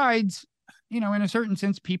both sides, in a certain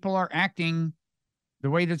sense, people are acting the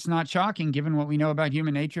way that's not shocking given what we know about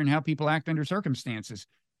human nature and how people act under circumstances.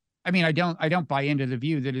 I mean, I don't buy into the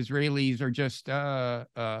view that Israelis are just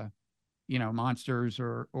monsters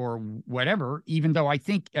or whatever. Even though I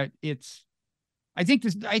think I think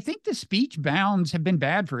the speech bounds have been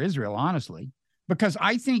bad for Israel, honestly, because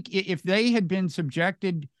I think if they had been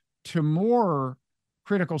subjected to more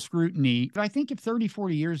critical scrutiny, I think if 30,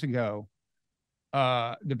 40 years ago,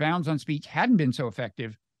 the bounds on speech hadn't been so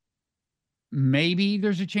effective, maybe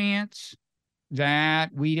there's a chance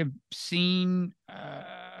that we'd have seen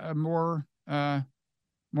a more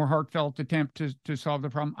heartfelt attempt to solve the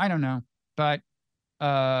problem. I don't know, but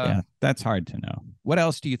yeah, that's hard to know. What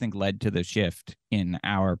else do you think led to the shift in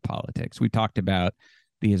our politics? We talked about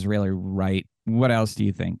the Israeli right. What else do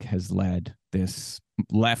you think has led this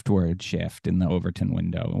leftward shift in the Overton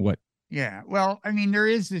window? What? Yeah, well, I mean, there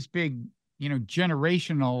is this big,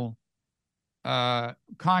 generational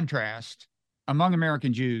contrast among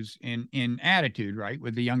American Jews in attitude, right,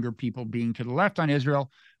 with the younger people being to the left on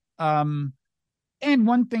Israel. And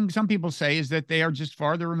one thing some people say is that they are just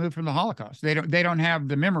farther removed from the Holocaust. They don't have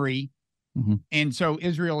the memory, and so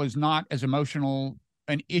Israel is not as emotional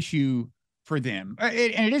an issue for them. And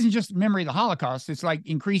it isn't just memory of the Holocaust. It's like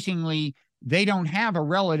increasingly they don't have a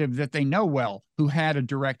relative that they know well who had a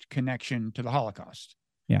direct connection to the Holocaust.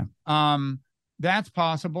 Yeah. That's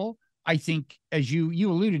possible. I think, as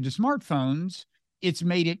you alluded to smartphones, it's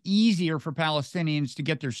made it easier for Palestinians to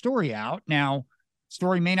get their story out. Now,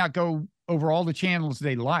 story may not go over all the channels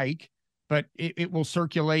they like, but it will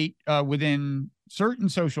circulate within certain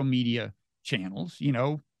social media channels.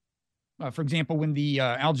 For example, when the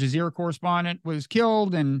Al Jazeera correspondent was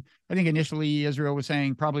killed, and I think initially Israel was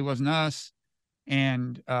saying probably wasn't us,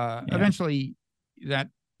 and eventually that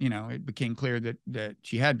it became clear that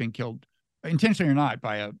she had been killed, intentionally or not,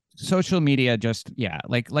 by a social media. Just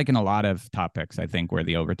like in a lot of topics, I think, where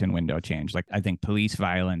the Overton window changed. Like, I think police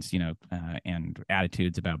violence, and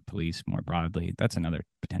attitudes about police more broadly. That's another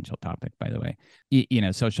potential topic, by the way.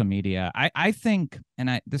 Social media. I think,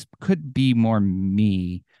 and this could be more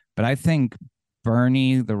me, but I think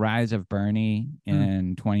the rise of Bernie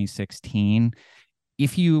in 2016.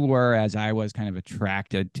 If you were, as I was, kind of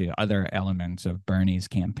attracted to other elements of Bernie's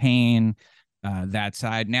campaign, that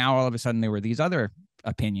side, now all of a sudden there were these other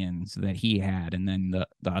opinions that he had, and then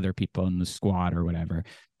the other people in the squad or whatever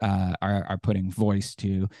are putting voice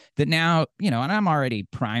to that now, and I'm already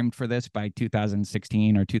primed for this by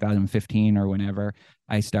 2016 or 2015 or whenever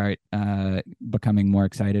I start becoming more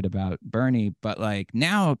excited about Bernie. But like,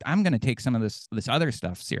 now I'm going to take some of this other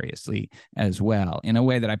stuff seriously as well, in a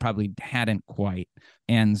way that I probably hadn't quite.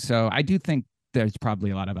 And so I do think there's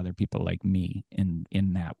probably a lot of other people like me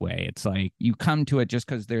in that way. It's like you come to it just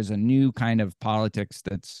because there's a new kind of politics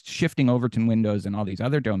that's shifting Overton windows and all these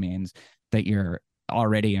other domains that you're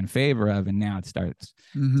already in favor of, and now it starts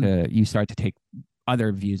you start to take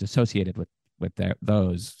other views associated with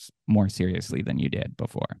those more seriously than you did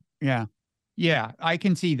before. Yeah, I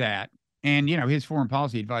can see that. And his foreign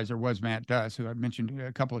policy advisor was Matt Duss, who I've mentioned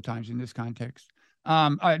a couple of times in this context.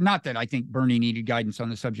 Not that I think Bernie needed guidance on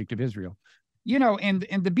the subject of Israel. And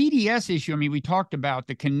the BDS issue, I mean, we talked about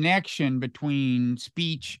the connection between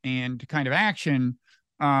speech and kind of action.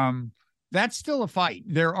 That's still a fight.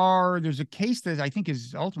 There's a case that I think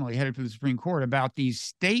is ultimately headed for the Supreme Court about these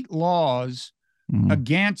state laws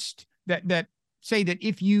against that say that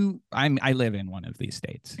if you... I live in one of these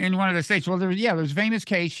states. In one of the states. Well, there's a famous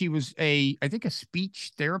case. She was I think a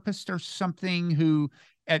speech therapist or something who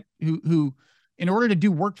in order to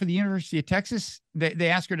do work for the University of Texas, they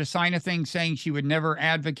asked her to sign a thing saying she would never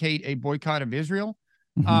advocate a boycott of Israel.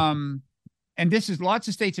 And this is, lots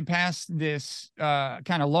of states have passed this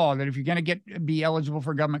kind of law that if you're going to be eligible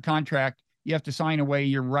for a government contract, you have to sign away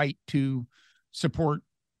your right to support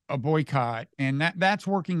a boycott. And that's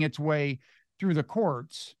working its way through the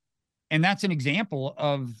courts. And that's an example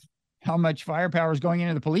of how much firepower is going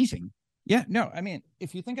into the policing. Yeah, no, I mean,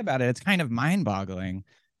 if you think about it, it's kind of mind-boggling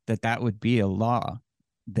that would be a law,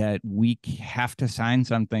 that we have to sign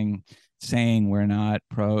something saying we're not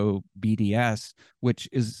pro BDS, which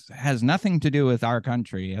has nothing to do with our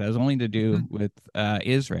country. It has only to do with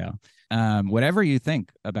Israel. Whatever you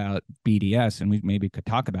think about BDS, and we maybe could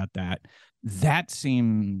talk about that, that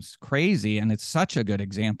seems crazy. And it's such a good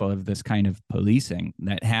example of this kind of policing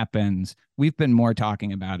that happens. We've been more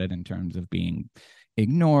talking about it in terms of being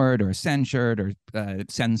ignored or censured or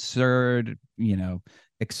censored,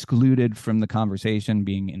 excluded from the conversation,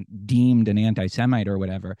 being deemed an anti-Semite or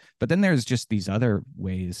whatever. But then there's just these other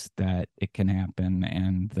ways that it can happen,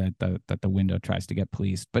 and that the window tries to get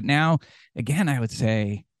policed. But now, again, I would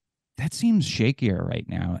say that seems shakier right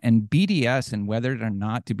now. And BDS and whether or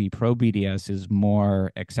not to be pro BDS is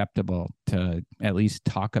more acceptable to at least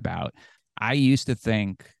talk about. I used to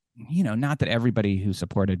think, not that everybody who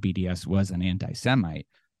supported BDS was an anti-Semite,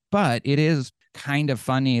 but it is kind of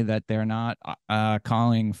funny that they're not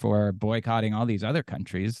calling for boycotting all these other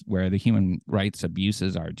countries where the human rights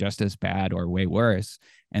abuses are just as bad or way worse,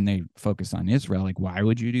 and they focus on Israel. Like, why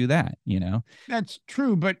would you do that? That's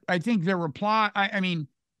true, but I think the reply, I mean,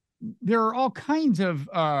 there are all kinds of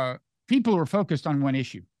people who are focused on one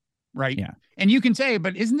issue, right? Yeah. And you can say,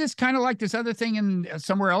 but isn't this kind of like this other thing in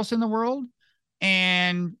somewhere else in the world?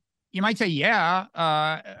 And you might say, yeah,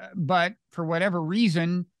 but for whatever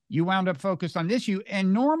reason, you wound up focused on this issue.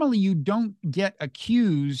 And normally you don't get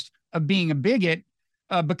accused of being a bigot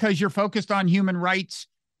because you're focused on human rights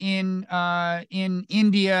in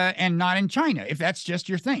India and not in China, if that's just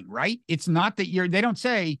your thing, right? It's not that they don't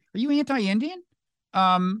say, are you anti-Indian?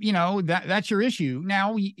 That's your issue.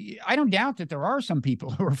 Now, I don't doubt that there are some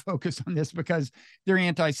people who are focused on this because they're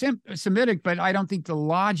anti-Semitic, but I don't think the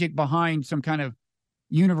logic behind some kind of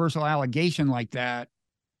universal allegation like that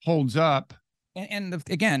holds up. And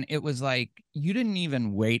again, it was like you didn't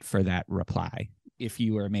even wait for that reply if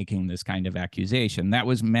you were making this kind of accusation. That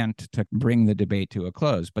was meant to bring the debate to a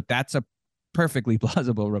close, but that's a perfectly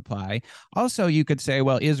plausible reply. Also, you could say,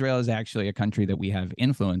 well, Israel is actually a country that we have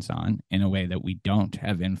influence on in a way that we don't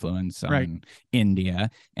have influence on India.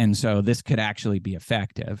 And so this could actually be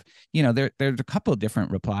effective. There's a couple of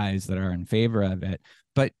different replies that are in favor of it.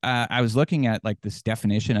 But I was looking at like this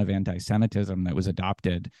definition of anti-Semitism that was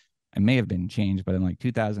adopted. It may have been changed, but in like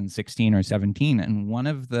 2016 or 17. And one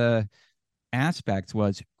of the aspects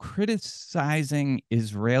was criticizing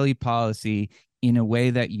Israeli policy in a way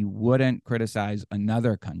that you wouldn't criticize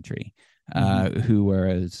another country who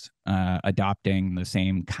was adopting the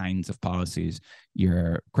same kinds of policies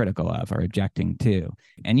you're critical of or objecting to.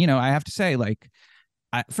 And, I have to say, like,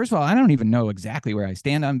 first of all, I don't even know exactly where I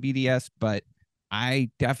stand on BDS, but I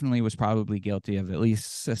definitely was probably guilty of at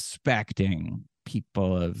least suspecting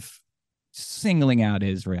people of singling out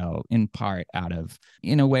Israel in part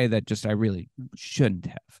in a way that just I really shouldn't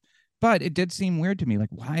have. But it did seem weird to me, like,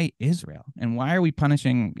 why Israel? And why are we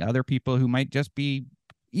punishing other people who might just be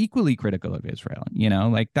equally critical of Israel?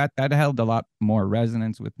 Like that held a lot more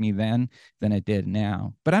resonance with me then than it did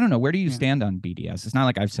now. But I don't know, where do you stand on BDS? It's not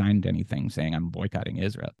like I've signed anything saying I'm boycotting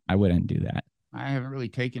Israel. I wouldn't do that. I haven't really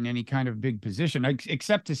taken any kind of big position,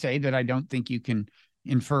 except to say that I don't think you can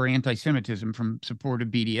infer anti-Semitism from support of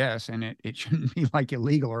BDS, and it shouldn't be like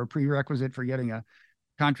illegal or a prerequisite for getting a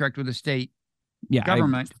contract with a state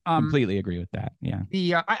government. I completely agree with that. Yeah.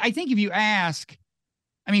 I think if you ask,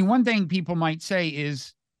 I mean, one thing people might say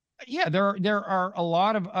is, there are a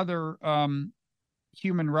lot of other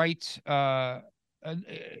human rights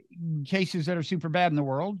cases that are super bad in the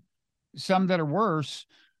world, some that are worse.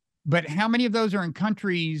 But how many of those are in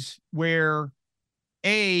countries where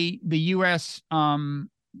the U.S.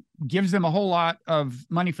 gives them a whole lot of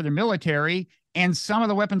money for their military, and some of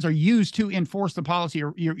the weapons are used to enforce the policy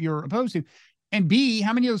you're opposed to? And B,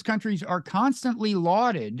 how many of those countries are constantly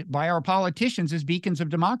lauded by our politicians as beacons of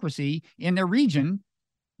democracy in their region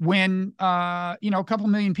when, a couple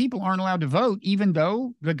million people aren't allowed to vote, even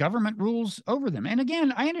though the government rules over them? And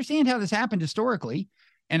again, I understand how this happened historically.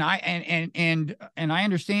 And I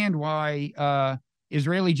understand why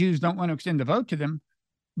Israeli Jews don't want to extend the vote to them.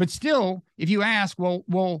 But still, if you ask,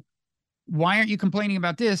 well, why aren't you complaining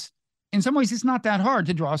about this? In some ways, it's not that hard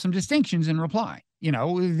to draw some distinctions and reply.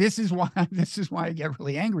 This is why I get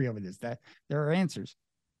really angry over this, that there are answers.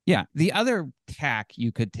 Yeah. The other tack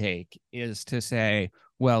you could take is to say,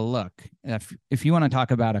 well, look, if you want to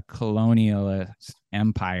talk about a colonialist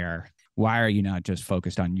empire, why are you not just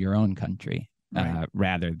focused on your own country?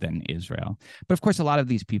 Rather than Israel? But of course, a lot of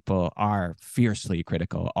these people are fiercely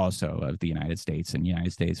critical also of the United States and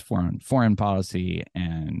United States foreign policy.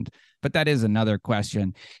 But that is another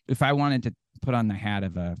question. If I wanted to put on the hat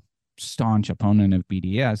of a staunch opponent of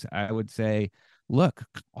BDS, I would say, look,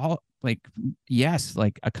 yes,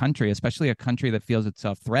 like a country, especially a country that feels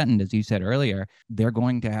itself threatened, as you said earlier, they're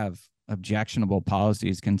going to have objectionable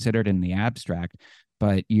policies considered in the abstract,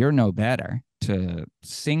 but you're no better to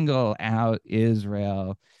single out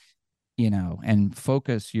Israel, and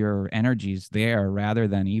focus your energies there rather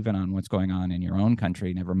than even on what's going on in your own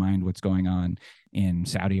country, never mind what's going on in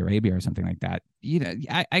Saudi Arabia or something like that.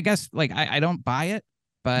 I guess, like, I don't buy it,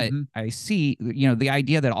 but I see, the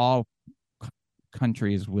idea that all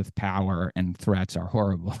countries with power and threats are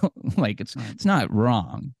horrible. Like, it's not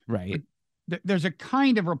wrong, right? But there's a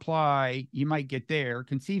kind of reply you might get there,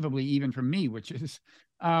 conceivably even from me, which is,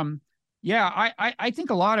 Yeah, I think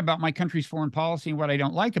a lot about my country's foreign policy and what I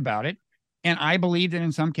don't like about it. And I believe that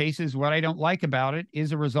in some cases, what I don't like about it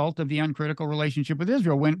is a result of the uncritical relationship with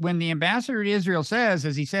Israel. When the ambassador to Israel says,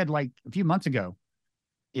 as he said like a few months ago,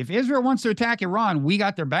 if Israel wants to attack Iran, we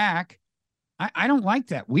got their back. I don't like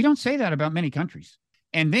that. We don't say that about many countries.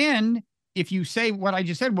 And then if you say what I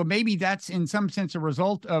just said, well, maybe that's in some sense a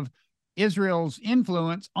result of Israel's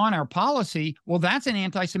influence on our policy. Well, that's an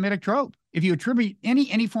anti-Semitic trope. If you attribute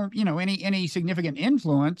any form, any significant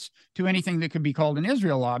influence to anything that could be called an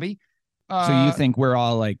Israel lobby. So you think we're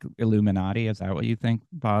all like Illuminati? Is that what you think,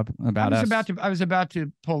 Bob, about us? I was about to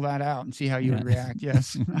pull that out and see how you would react.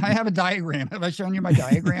 Yes. I have a diagram. Have I shown you my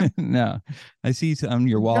diagram? No. I see on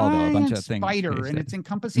your wall, though, a bunch of things. Spider, and it's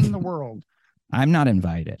encompassing the world. I'm not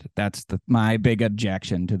invited. That's my big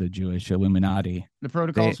objection to the Jewish Illuminati. The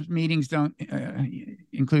protocols meetings don't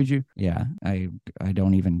include you. Yeah, I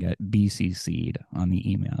don't even get BCC'd on the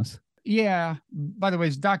emails. Yeah. By the way,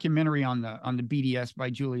 it's a documentary on the BDS by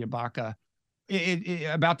Julia Baca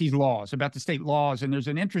about these laws, about the state laws. And there's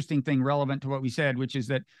an interesting thing relevant to what we said, which is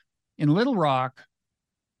that in Little Rock,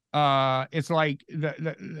 it's like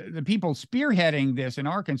the people spearheading this in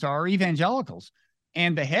Arkansas are evangelicals.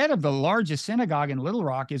 And the head of the largest synagogue in Little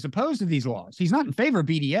Rock is opposed to these laws. He's not in favor of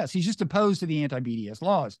BDS. He's just opposed to the anti-BDS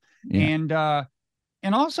laws. Yeah.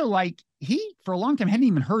 And also, like, he, for a long time, hadn't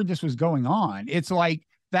even heard this was going on. It's like,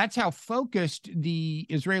 that's how focused the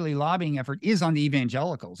Israeli lobbying effort is on the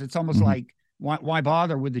evangelicals. It's almost like, why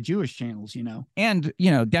bother with the Jewish channels, And,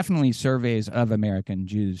 definitely surveys of American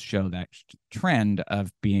Jews show that trend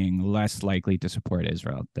of being less likely to support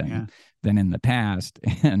Israel than in the past.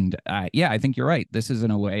 And I think you're right. This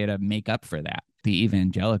isn't a way to make up for that, the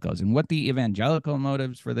evangelicals. And what the evangelical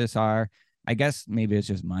motives for this are, I guess maybe it's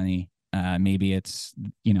just money. Maybe it's,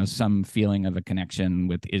 some feeling of a connection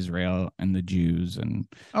with Israel and the Jews. And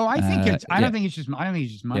I don't think it's just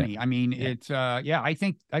money. Yeah. I mean, it's I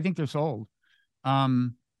think they're sold. I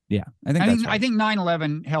think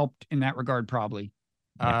 9/11 helped in that regard, probably.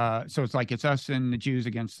 So it's like it's us and the Jews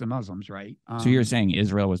against the Muslims, right? So you're saying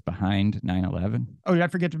Israel was behind 9/11? Oh, did I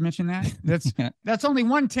forget to mention that? That's only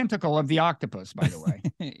one tentacle of the octopus, by the way.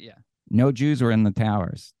 Yeah. No Jews were in the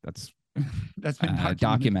towers. That's been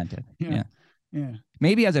documented. Yeah.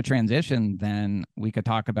 Maybe as a transition, then we could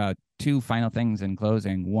talk about two final things in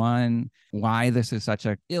closing. One, why this is such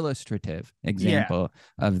an illustrative example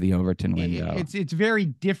of the Overton window. It's very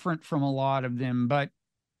different from a lot of them, but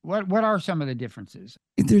what are some of the differences?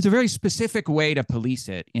 There's a very specific way to police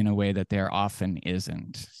it in a way that there often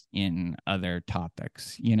isn't in other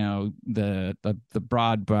topics. The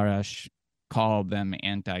broad brush, call them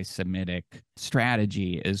anti-Semitic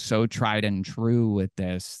strategy is so tried and true with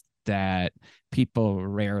this that people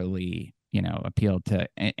rarely, appeal to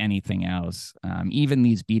anything else. Even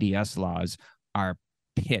these BDS laws are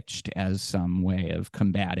pitched as some way of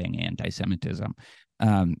combating anti-Semitism.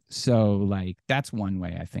 So like, that's one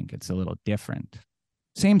way I think it's a little different.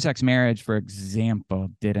 Same-sex marriage, for example,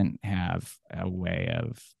 didn't have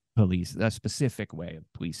a specific way of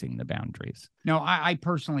policing the boundaries. No, I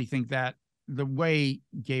personally think that the way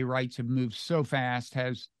gay rights have moved so fast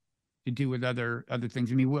has to do with other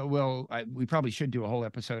things. I mean, we probably should do a whole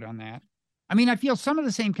episode on that. I mean, I feel some of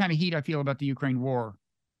the same kind of heat I feel about the Ukraine war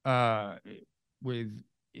with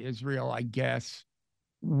Israel, I guess.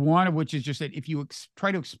 One of which is just that if you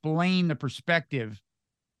try to explain the perspective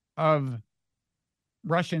of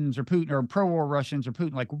Russians or Putin, or pro-war Russians or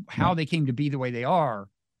Putin, like how they came to be the way they are,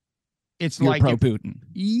 it's You're like pro-Putin.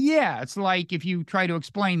 Yeah, it's like if you try to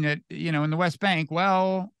explain that, in the West Bank,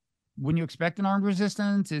 well, wouldn't you expect an armed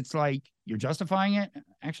resistance? It's like you're justifying it.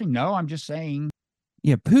 Actually, no, I'm just saying.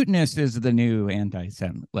 Yeah, Putinist is the new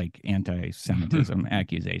anti-Semitism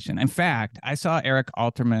accusation. In fact, I saw Eric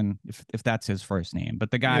Alterman, if that's his first name, but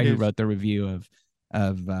the guy who wrote the review of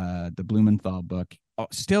the Blumenthal book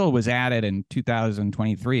still was at it in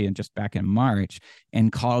 2023 and just back in March,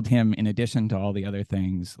 and called him, in addition to all the other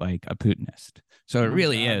things, like a Putinist. So it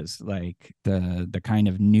really is like the kind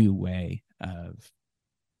of new way of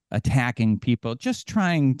attacking people, just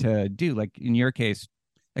trying to do, like in your case,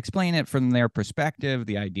 explain it from their perspective,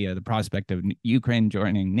 the prospect of Ukraine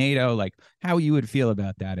joining NATO, like how you would feel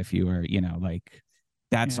about that if you were,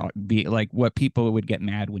 that's be like what people would get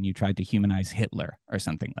mad when you tried to humanize Hitler or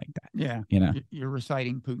something like that. Yeah. You're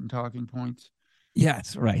reciting Putin talking points.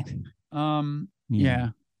 Yes, right. Yeah.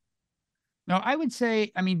 No, I would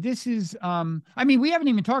say, I mean, this is, we haven't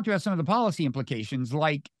even talked about some of the policy implications,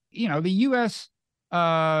 like, the U.S.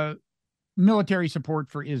 Military support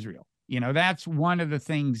for Israel. That's one of the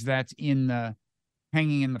things that's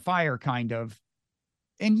hanging in the fire, kind of.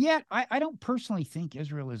 And yet, I don't personally think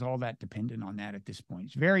Israel is all that dependent on that at this point.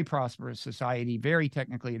 It's very prosperous society, very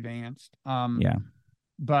technically advanced. Yeah.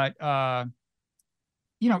 But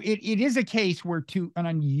it is a case where, to an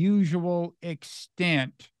unusual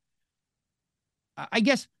extent, I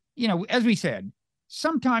guess, as we said,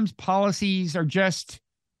 sometimes policies are just,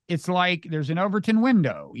 it's like there's an Overton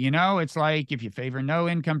window, it's like if you favor no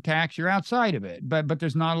income tax, you're outside of it, but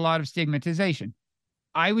there's not a lot of stigmatization.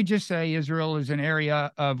 I would just say Israel is an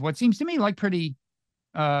area of what seems to me like pretty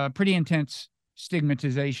intense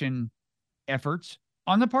stigmatization efforts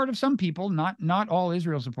on the part of some people, not all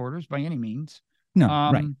Israel supporters by any means. No,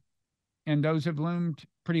 right. And those have loomed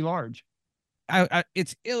pretty large.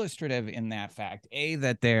 It's illustrative in that fact,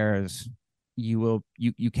 that there's you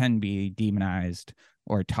can be demonized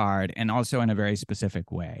or tarred, and also in a very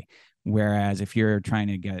specific way. Whereas if you're trying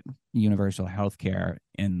to get universal health care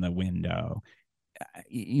in the window,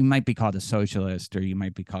 you might be called a socialist, or you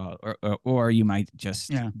might be called, or you might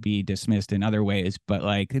just be dismissed in other ways. But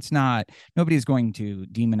like, it's not, nobody's going to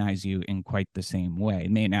demonize you in quite the same way.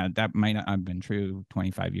 That might not have been true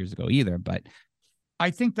 25 years ago either, but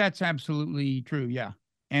I think that's absolutely true. Yeah.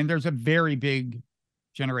 And there's a very big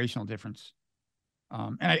generational difference.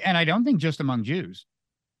 And I don't think just among Jews.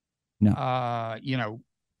 No.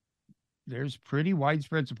 There's pretty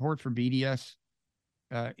widespread support for BDS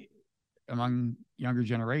among younger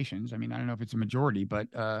generations. I mean, I don't know if it's a majority, but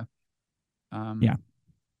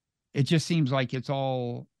it just seems like it's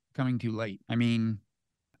all coming too late. I mean,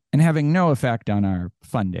 and having no effect on our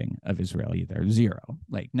funding of Israel either. Zero.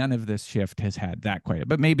 Like, none of this shift has had that quite,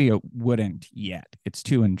 but maybe it wouldn't yet. It's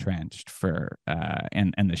too entrenched for,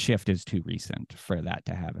 and the shift is too recent for that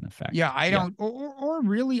to have an effect. Yeah, I don't, or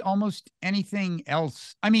really almost anything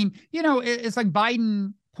else. I mean, it's like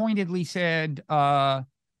Biden pointedly said,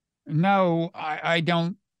 no, I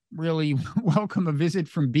don't really welcome a visit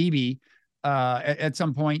from Bibi at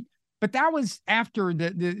some point. But that was after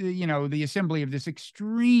the assembly of this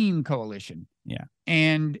extreme coalition. Yeah.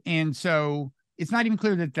 And so it's not even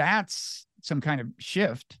clear that that's some kind of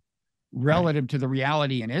shift relative to the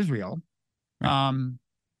reality in Israel. Right.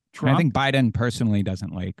 Trump, I think Biden personally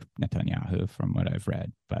doesn't like Netanyahu, from what I've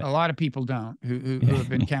read, but a lot of people don't who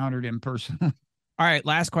have encountered him personally. All right,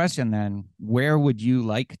 last question then. Where would you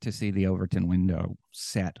like to see the Overton window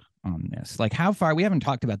set on this? Like, how far? We haven't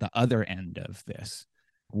talked about the other end of this.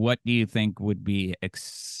 What do you think would be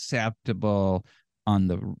acceptable on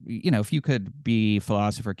the, if you could be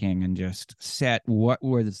philosopher king and just set what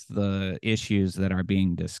was the issues that are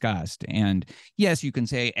being discussed? And yes, you can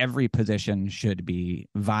say every position should be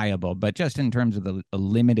viable, but just in terms of the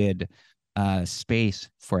limited space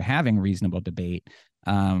for having reasonable debate,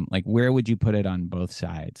 like, where would you put it on both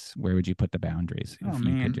sides? Where would you put the boundaries? Oh,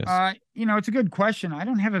 man. It's a good question. I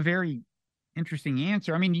don't have a very interesting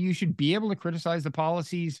answer. I mean, you should be able to criticize the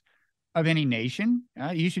policies of any nation.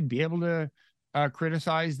 You should be able to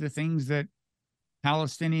criticize the things that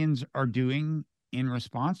Palestinians are doing in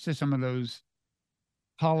response to some of those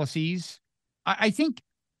policies. I think,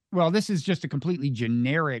 well, this is just a completely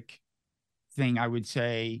generic thing I would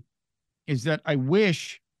say, is that I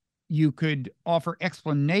wish you could offer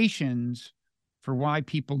explanations for why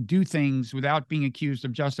people do things without being accused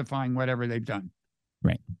of justifying whatever they've done.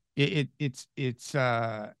 Right. It's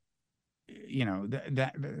that's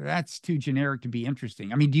too generic to be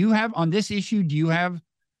interesting. I mean, do you have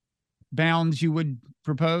bounds you would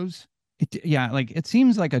propose? It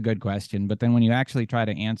seems like a good question, but then when you actually try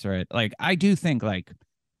to answer it, like, I do think like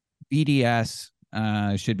BDS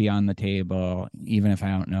should be on the table, even if I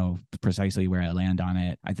don't know precisely where I land on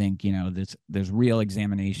it. I think, there's real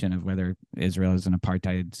examination of whether Israel is an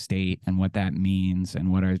apartheid state and what that means,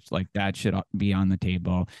 and what are, like, that should be on the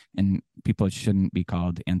table, and people shouldn't be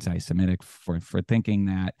called anti-Semitic for thinking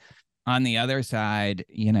that. On the other side,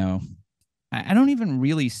 I don't even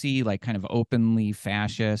really see, like, kind of openly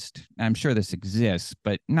fascist. I'm sure this exists,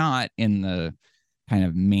 but not in the kind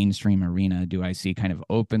of mainstream arena do I see kind of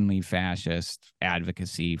openly fascist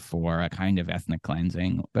advocacy for a kind of ethnic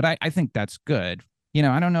cleansing. But I think that's good.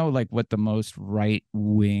 I don't know, like, what the most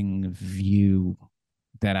right-wing view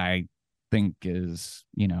that I think is,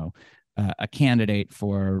 a candidate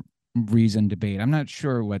for reasoned debate. I'm not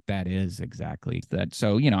sure what that is exactly.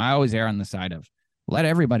 So, I always err on the side of let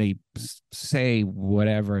everybody say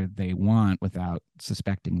whatever they want without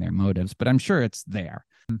suspecting their motives, but I'm sure it's there.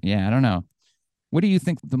 Yeah, I don't know. What do you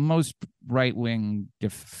think the most right-wing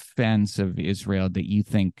defense of Israel that you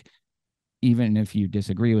think, even if you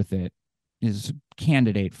disagree with it, is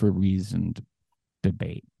candidate for reasoned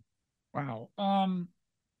debate? Wow. I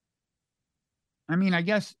mean, I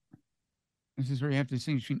guess This is where you have to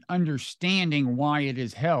distinguish between understanding why it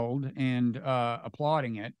is held and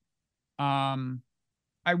applauding it. I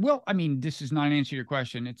mean, this is not an answer to your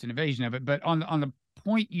question. It's an evasion of it. But on the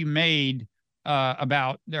point you made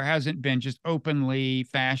about there hasn't been just openly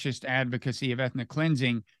fascist advocacy of ethnic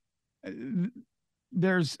cleansing,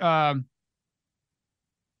 there's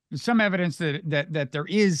some evidence that there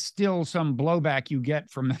is still some blowback you get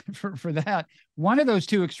from for that. One of those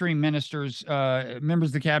two extreme ministers, members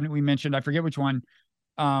of the cabinet we mentioned, I forget which one,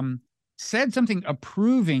 said something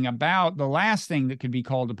approving about the last thing that could be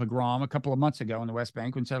called a pogrom a couple of months ago in the West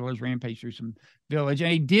Bank when settlers rampaged through some village,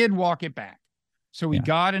 and he did walk it back. So he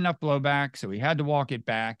got enough blowback, so he had to walk it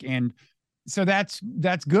back, and so that's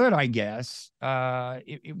good, I guess.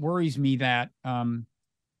 It worries me that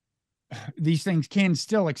these things can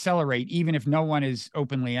still accelerate even if no one is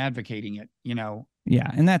openly advocating it, you know?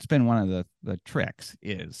 Yeah. And that's been one of the tricks,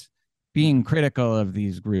 is being critical of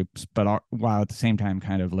these groups, but while at the same time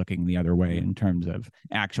kind of looking the other way in terms of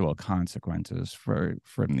actual consequences from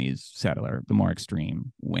the more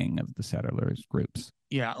extreme wing of the settlers groups.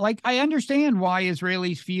 Yeah. Like, I understand why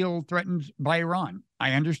Israelis feel threatened by Iran.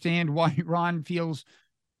 I understand why Iran feels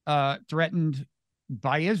threatened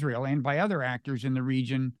by Israel and by other actors in the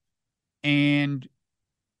region. And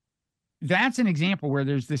that's an example where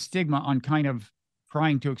there's this stigma on kind of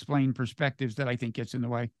trying to explain perspectives that I think gets in the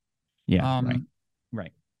way. Yeah,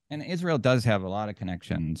 right. And Israel does have a lot of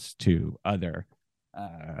connections to other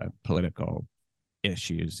political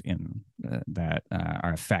issues that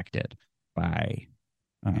are affected by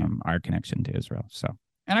our connection to Israel. So,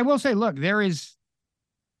 and I will say, look, there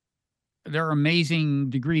are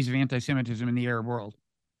amazing degrees of anti-Semitism in the Arab world.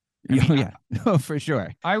 I mean, oh, for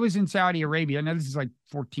sure. I was in Saudi Arabia. Now, this is like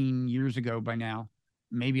 14 years ago by now,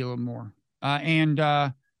 maybe a little more. And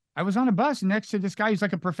I was on a bus next to this guy who's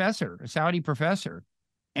like a professor, a Saudi professor.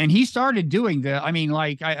 And he started doing I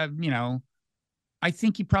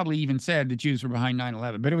think he probably even said the Jews were behind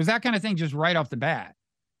 9/11, but it was that kind of thing just right off the bat.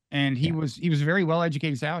 And he was a very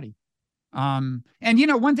well-educated Saudi. And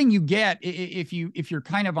one thing you get if you're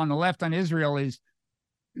kind of on the left on Israel is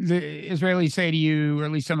the Israelis say to you, or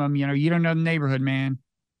at least some of them, you don't know the neighborhood, man.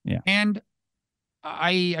 Yeah. And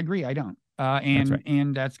I agree, I don't.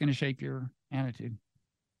 And that's going to shape your attitude.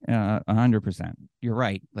 100%. You're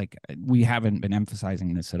right. Like, we haven't been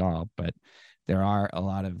emphasizing this at all, but there are a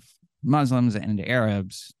lot of Muslims and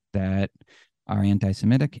Arabs that are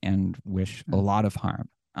anti-Semitic and wish a lot of harm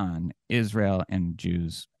on Israel and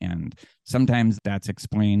Jews. And sometimes that's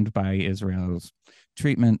explained by Israel's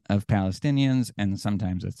treatment of Palestinians, and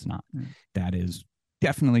sometimes it's not. That is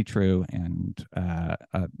definitely true, and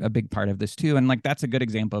a big part of this too. And like, that's a good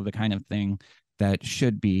example of the kind of thing that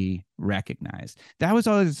should be recognized. That was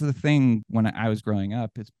always the thing when I was growing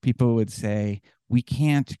up, is people would say,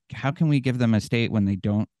 how can we give them a state when they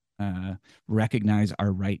don't recognize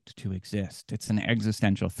our right to exist? It's an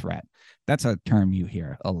existential threat. That's a term you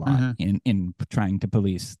hear a lot in trying to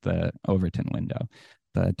police the Overton window,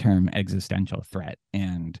 the term existential threat.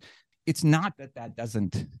 And it's not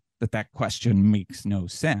that question makes no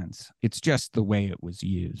sense. It's just the way it was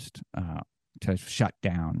used to shut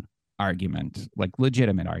down argument, like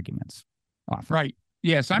legitimate arguments. Often. Right.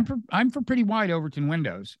 Yes, I'm for pretty wide Overton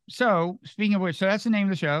windows. So speaking of which, so that's the name of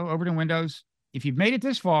the show, Overton Windows. If you've made it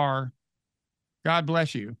this far, God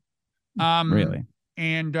bless you. Really.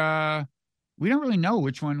 And we don't really know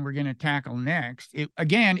which one we're going to tackle next.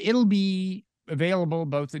 It'll be available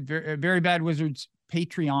both at Very Bad Wizards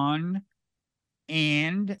Patreon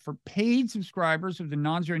and for paid subscribers of the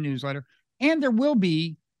Non-Zero newsletter. And there will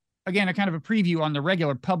be, again, a kind of a preview on the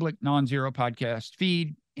regular public Non-Zero podcast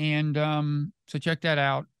feed. And so check that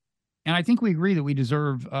out. And I think we agree that we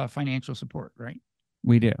deserve financial support, right?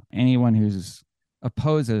 We do. Anyone who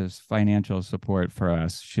opposes financial support for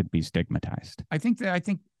us should be stigmatized. I think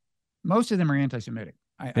most of them are anti-Semitic.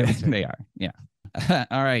 They are. Yeah.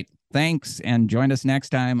 All right. Thanks. And join us next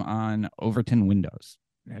time on Overton Windows.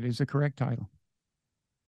 That is the correct title.